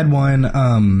 because she had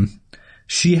one,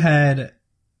 she had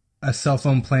a cell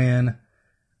phone plan,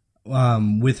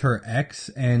 with her ex,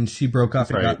 and she broke off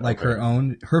and got, like, her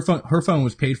own. Her phone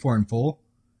was paid for in full.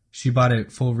 She bought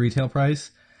it full retail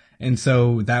price. And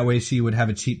so that way she would have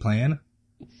a cheap plan.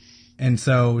 And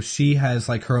so she has,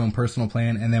 like, her own personal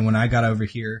plan. And then when I got over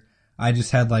here, I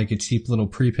just had, like, a cheap little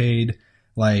prepaid,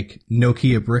 like,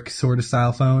 Nokia brick sort of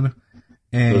style phone.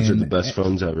 And those are the best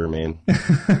phones ever, man.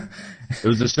 It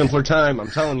was a simpler time, I'm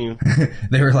telling you.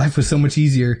 Their life was so much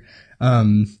easier.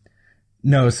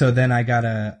 No, so then I got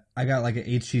like a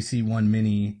HTC One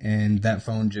Mini, and that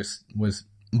phone just was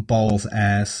balls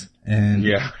ass, and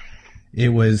Yeah. it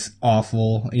was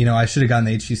awful. You know, I should have gotten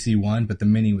the HTC One, but the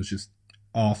Mini was just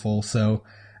awful. So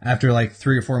after like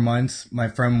 3 or 4 months, my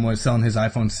friend was selling his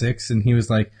iPhone 6, and he was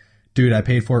like, "Dude, I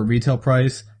paid for it retail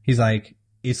price." He's like,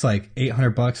 "It's like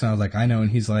 $800," and I was like, "I know."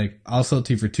 And he's like, "I'll sell it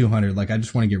to you for $200. Like, I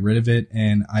just want to get rid of it,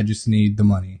 and I just need the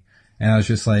money." And I was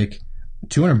just like,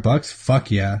 $200?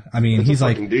 Fuck yeah. I mean, That's he's a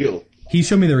like, fucking deal. he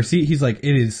showed me the receipt. He's like,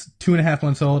 "It is 2.5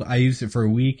 months old. I used it for a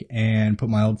week and put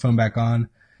my old phone back on."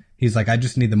 He's like, "I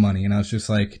just need the money." And I was just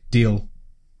like, "Deal."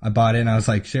 I bought it, and I was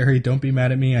like, "Sherry, don't be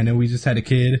mad at me. I know we just had a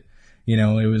kid. You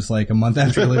know, it was like a month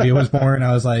after Olivia was born."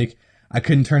 I was like, "I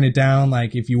couldn't turn it down.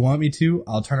 Like, if you want me to,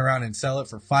 I'll turn around and sell it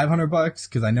for $500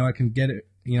 because I know I can get it.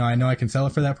 You know, I know I can sell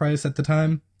it for that price at the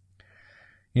time."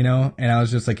 You know, and I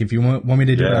was just like, "If you want me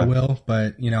to do it, I will.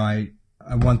 But, you know, I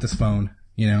want this phone,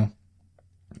 you know."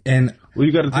 And Well,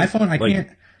 you got to iPhone,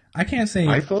 I can't say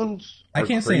iPhones. I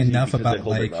can't say enough about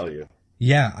like,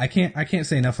 yeah, I can't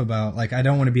say enough about like, I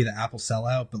don't want to be the Apple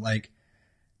sellout, but like,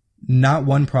 not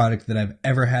one product that I've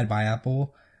ever had by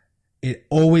Apple, it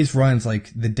always runs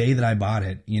like the day that I bought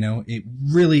it. You know, it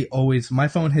really always. My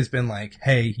phone has been like,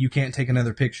 "Hey, you can't take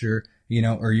another picture." You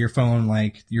know, or your phone,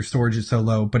 like, your storage is so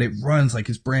low, but it runs like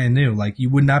it's brand new. Like, you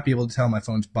would not be able to tell my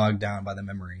phone's bogged down by the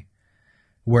memory.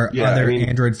 Where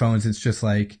Android phones, it's just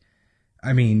like,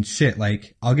 I mean, shit,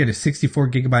 like, I'll get a 64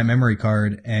 gigabyte memory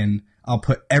card and I'll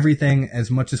put everything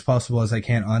as much as possible as I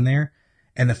can on there.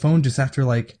 And the phone just after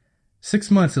like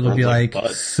 6 months, it'll be like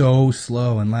so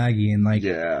slow and laggy. And like,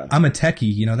 I'm a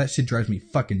techie, you know, that shit drives me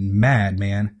fucking mad,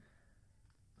 man.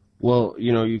 Well,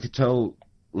 you know, you could tell,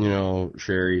 you know,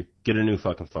 Sherry, get a new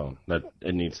fucking phone. That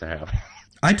it needs to have.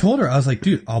 I told her, I was like,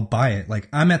 "Dude, I'll buy it. Like,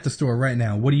 I'm at the store right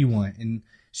now. What do you want?" And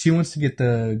she wants to get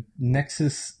the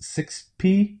Nexus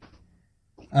 6P.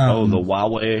 The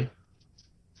Huawei.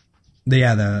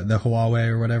 The Huawei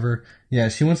or whatever. Yeah,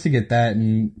 she wants to get that.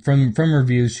 And from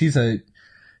reviews,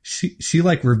 she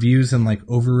like reviews and like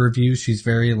over reviews. She's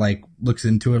very like looks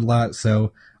into it a lot.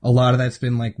 So a lot of that's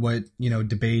been like what, you know,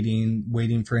 debating,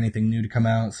 waiting for anything new to come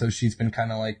out. So she's been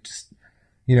kind of like just,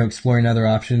 you know, exploring other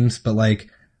options. But like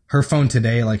her phone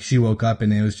today, like she woke up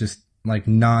and it was just like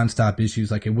nonstop issues.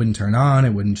 Like it wouldn't turn on,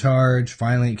 it wouldn't charge.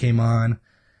 Finally it came on.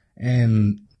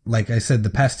 And like I said,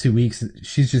 the past 2 weeks,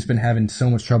 she's just been having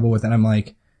so much trouble with it. I'm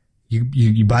like,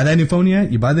 you buy that new phone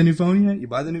yet? You buy the new phone yet? You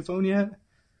buy the new phone yet?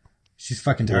 She's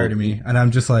fucking tired of me. And I'm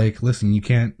just like, listen, you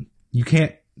can't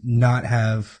not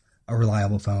have a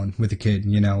reliable phone with a kid,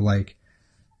 you know, like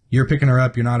you're picking her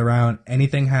up, you're not around,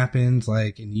 anything happens,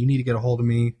 like, and you need to get a hold of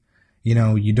me. You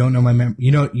know, you don't know my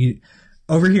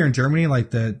over here in Germany,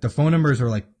 like the phone numbers are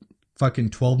like fucking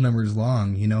 12 numbers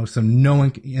long, you know, so no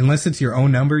one, unless it's your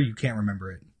own number, you can't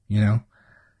remember it, you know?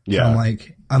 Yeah. So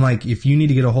I'm like, if you need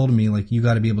to get a hold of me, like you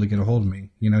got to be able to get a hold of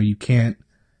me. You know, you can't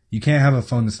have a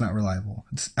phone that's not reliable.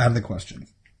 It's out of the question.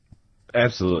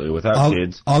 Absolutely. Without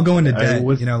kids. I'll go into debt,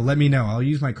 you know, let me know. I'll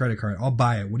use my credit card. I'll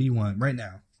buy it. What do you want right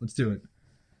now? Let's do it.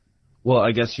 Well,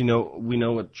 I guess, you know, we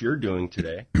know what you're doing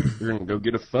today. You're going to go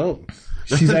get a phone.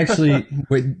 She's actually,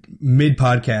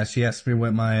 mid-podcast, she asked me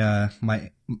what my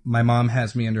mom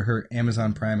has me under her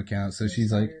Amazon Prime account. So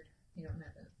she's like, you don't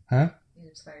have it. Huh? You're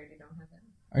inspired, you don't have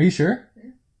it. Are you sure?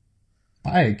 Yeah.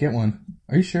 Buy it. Get one.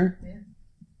 Are you sure? Yeah.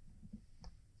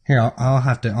 Here,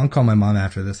 I'll call my mom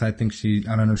after this. I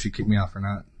don't know if she kicked me off or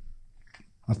not.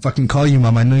 I'll fucking call you,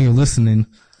 Mom. I know you're listening.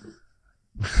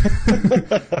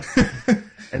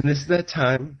 And this is that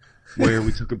time where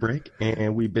we took a break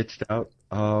and we bitched out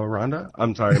Rhonda.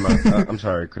 I'm sorry, Mom. I'm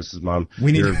sorry, Chris's mom.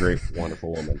 You're a great,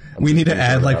 wonderful woman. We need to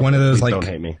add like one of those like. Don't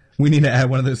hate me. We need to add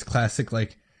one of those classic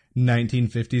like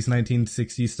 1950s,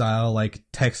 1960s style like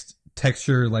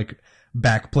texture like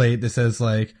backplate that says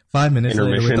like 5 minutes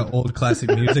later with the old classic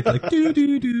music like do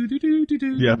do do do do do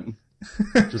do. Yep.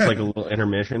 Just like a little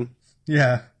intermission.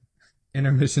 Yeah.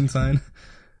 Intermission sign.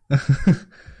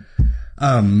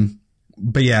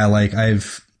 But yeah, like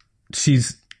she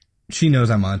knows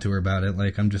I'm onto her about it.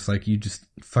 Like, I'm just like, you just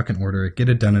fucking order it, get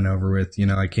it done and over with. You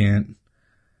know, I can't,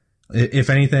 if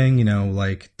anything, you know,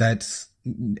 like that's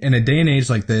in a day and age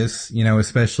like this, you know,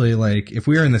 especially like if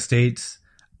we were in the States,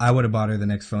 I would have bought her the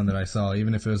next phone that I saw,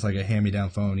 even if it was like a hand me down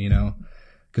phone, you know,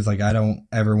 cause like I don't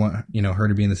ever want, you know, her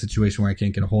to be in the situation where I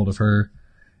can't get a hold of her.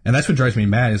 And that's what drives me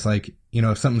mad is like, you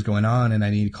know, if something's going on and I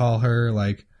need to call her,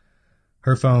 like,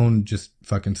 her phone just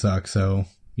fucking sucks. So,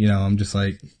 you know, I'm just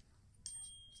like,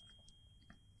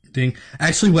 ding.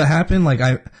 Actually, what happened, like,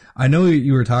 I know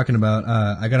you were talking about,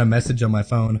 I got a message on my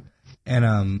phone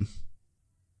and,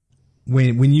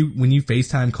 when you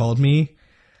FaceTime called me,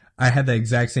 I had the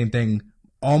exact same thing.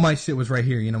 All my shit was right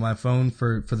here. You know, my phone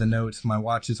for the notes, my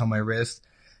watch is on my wrist.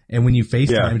 And when you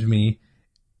FaceTimed me,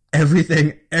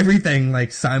 everything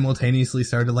like simultaneously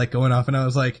started like going off, and I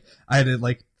was like, I had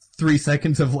like 3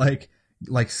 seconds of like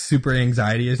super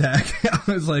anxiety attack.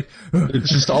 I was like, it's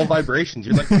just all vibrations.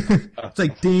 You're like, it's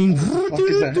like ding.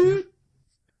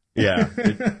 Yeah.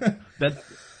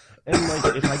 And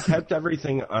like, if I kept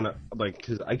everything on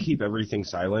cause I keep everything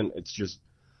silent, it's just,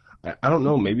 I don't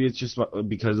know, maybe it's just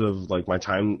because of like my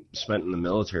time spent in the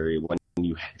military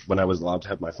when I was allowed to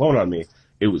have my phone on me,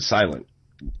 it was silent.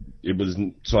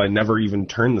 So I never even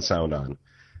turned the sound on.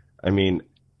 I mean,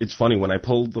 it's funny, when I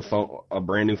pull a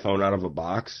brand new phone out of a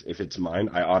box, if it's mine,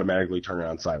 I automatically turn it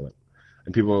on silent.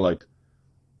 And people are like,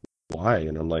 why?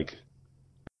 And I'm like,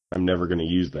 I'm never going to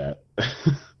use that.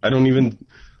 I don't even,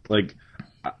 like,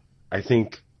 I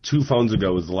think 2 phones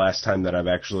ago was the last time that I've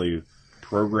actually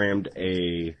programmed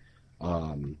a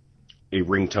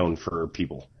ringtone for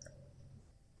people.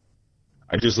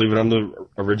 I just leave it on the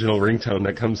original ringtone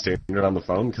that comes standard on the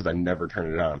phone because I never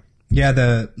turn it on. Yeah,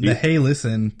 the Hey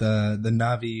Listen, the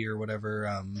Navi or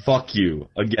whatever. Fuck you.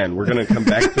 Again, we're going to come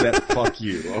back to that fuck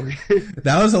you, okay?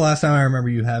 That was the last time I remember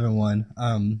you having one.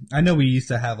 I know we used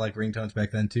to have like ringtones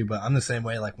back then too, but I'm the same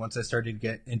way. Like once I started to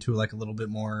get into like a little bit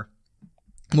more,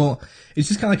 well, it's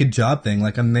just kind of like a job thing.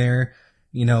 Like I'm there,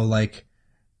 you know, like,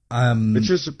 it's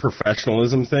just a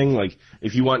professionalism thing. Like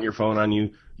if you want your phone on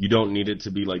you, you don't need it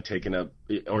to be like taken up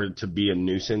or to be a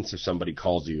nuisance if somebody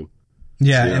calls you.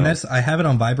 Yeah, you know? And I have it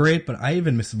on vibrate, but I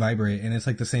even miss vibrate, and it's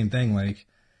like the same thing. Like,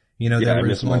 you know, there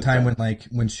was one time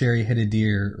when Sherry hit a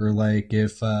deer, or like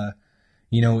if,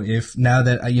 you know, if now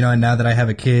that I have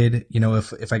a kid, you know,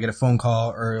 if I get a phone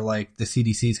call or like the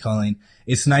CDC's calling,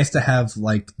 it's nice to have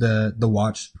like the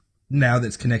watch now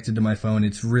that's connected to my phone.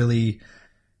 It's really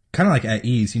kind of like at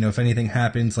ease, you know, if anything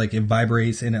happens, like it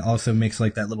vibrates and it also makes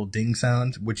like that little ding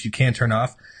sound, which you can't turn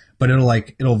off, but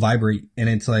it'll vibrate and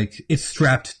it's like, it's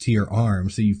strapped to your arm.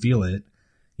 So you feel it,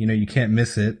 you know, you can't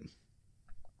miss it.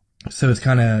 So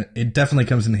it definitely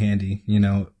comes in handy, you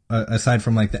know, aside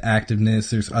from like the activeness,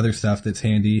 there's other stuff that's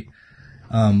handy.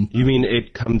 You mean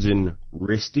it comes in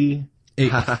wristy?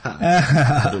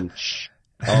 Oh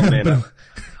man.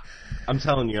 I'm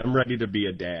telling you, I'm ready to be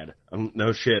a dad.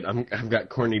 No shit. I've got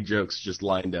corny jokes just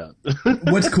lined up.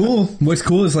 What's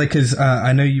cool is like, cause,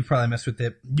 I know you probably messed with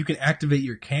it. You can activate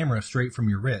your camera straight from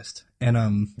your wrist.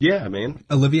 And, yeah, man.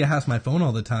 Olivia has my phone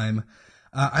all the time.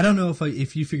 I don't know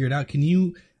if you figured out,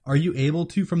 are you able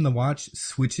to, from the watch,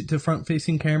 switch it to front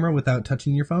facing camera without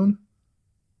touching your phone?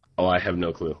 Oh, I have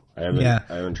no clue. I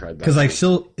haven't tried that. Cause like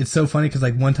it's so funny cause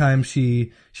like one time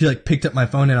she like picked up my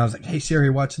phone and I was like, hey Sherry,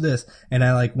 watch this. And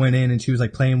I like went in and she was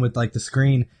like playing with like the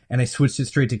screen and I switched it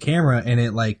straight to camera and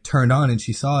it like turned on and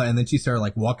she saw it and then she started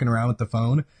like walking around with the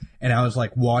phone and I was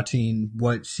like watching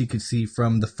what she could see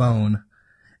from the phone.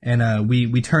 And,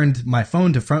 we turned my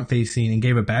phone to front facing and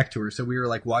gave it back to her. So we were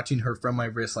like watching her from my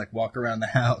wrist, like walk around the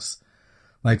house,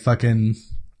 like fucking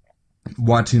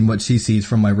watching what she sees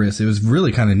from my wrist. It was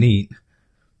really kind of neat.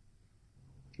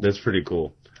 That's pretty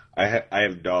cool. I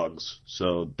have dogs,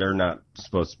 so they're not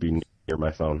supposed to be near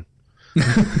my phone.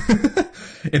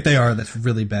 If they are, that's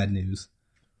really bad news.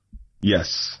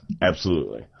 Yes,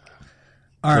 absolutely.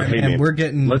 All right, hey, man, we're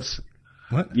getting. What?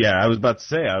 Yeah, I was about to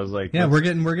say. I was like, yeah, we're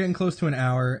getting close to an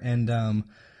hour, and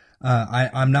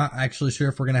I'm not actually sure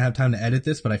if we're gonna have time to edit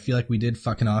this, but I feel like we did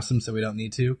fucking awesome, so we don't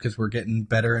need to because we're getting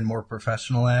better and more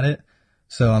professional at it.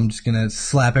 So I'm just gonna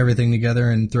slap everything together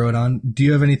and throw it on. Do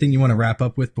you have anything you want to wrap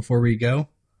up with before we go?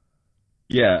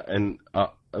 Yeah, and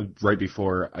right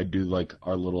before I do like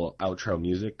our little outro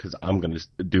music, because I'm gonna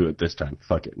do it this time.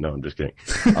 Fuck it. No, I'm just kidding.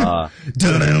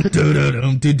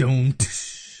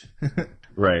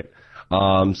 Right.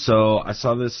 So I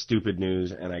saw this stupid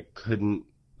news and I couldn't,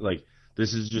 like,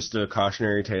 this is just a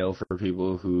cautionary tale for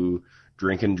people who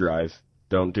drink and drive.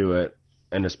 Don't do it.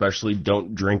 And especially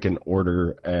don't drink and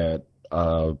order at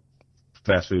a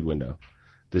fast food window.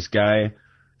 This guy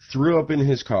threw up in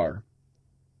his car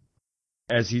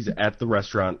as he's at the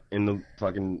restaurant in the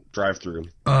fucking drive-thru.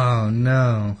 Oh,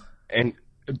 no. And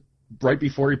right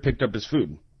before he picked up his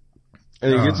food.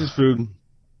 And he gets his food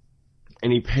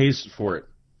and he pays for it.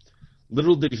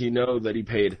 Little did he know that he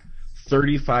paid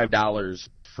 $35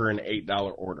 for an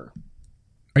 $8 order.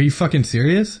 Are you fucking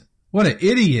serious? What an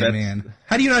idiot, man.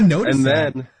 How do you not notice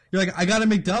that? Then, you're like, I got a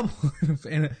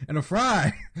McDouble and a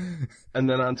fry. And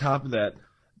then on top of that,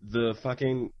 the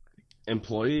fucking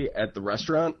employee at the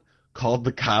restaurant called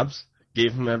the cops,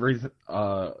 gave him the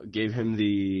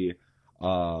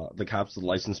cops the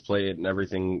license plate and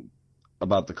everything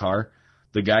about the car.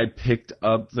 The guy picked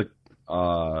up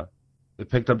They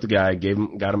picked up the guy,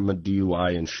 got him a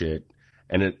DUI and shit,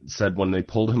 and it said when they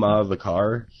pulled him out of the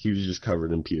car, he was just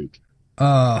covered in puke.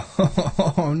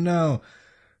 Oh no.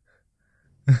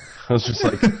 I was just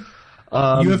like,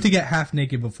 you have to get half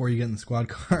naked before you get in the squad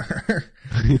car.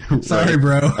 Sorry,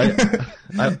 bro.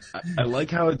 I like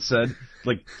how it said,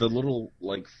 like, the little,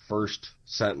 like, first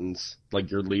sentence, like,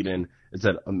 your lead-in, it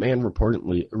said, a man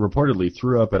reportedly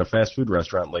threw up at a fast food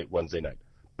restaurant late Wednesday night,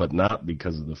 but not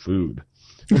because of the food.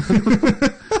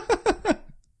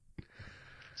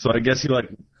 So I guess he, like,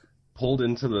 pulled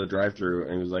into the drive-thru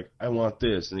and he was like, I want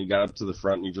this. And he got up to the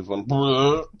front and he just went,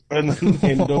 bruh, and then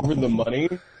handed over the money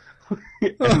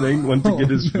and then went to get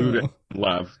his food and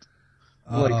left.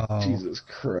 Like, Jesus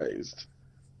Christ.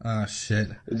 Oh, shit.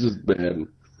 It's just bad.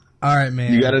 All right,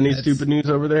 man. You got any stupid news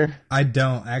over there? I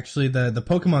don't. Actually, the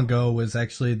Pokemon Go was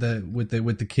actually with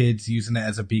the kids using it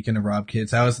as a beacon to rob kids.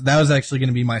 That was actually going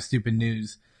to be my stupid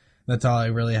news. That's all I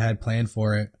really had planned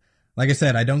for it. Like I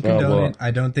said, I don't condone it.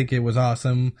 I don't think it was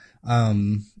awesome.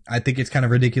 I think it's kind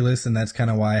of ridiculous, and that's kind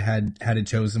of why I had it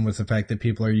chosen, was the fact that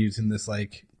people are using this,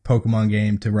 like, Pokemon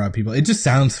game to rob people. It just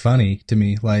sounds funny to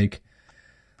me, like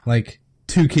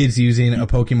two kids using a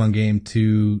Pokemon game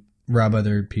to rob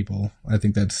other people. I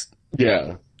think that's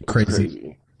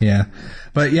crazy. Yeah.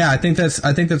 But yeah, I think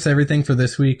that's everything for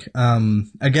this week.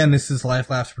 Again, this is Life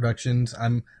Laughs Productions.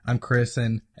 I'm Chris,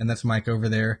 and that's Mike over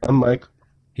there. I'm Mike.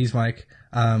 He's Mike.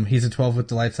 He's a 12 with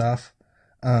the lights off.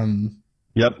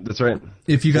 Yep, that's right.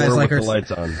 If you guys like our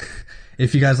lights on.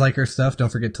 If you guys like our stuff, don't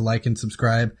forget to like and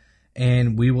subscribe,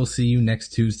 and we will see you next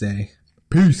Tuesday.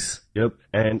 Peace. Yep,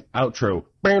 and outro.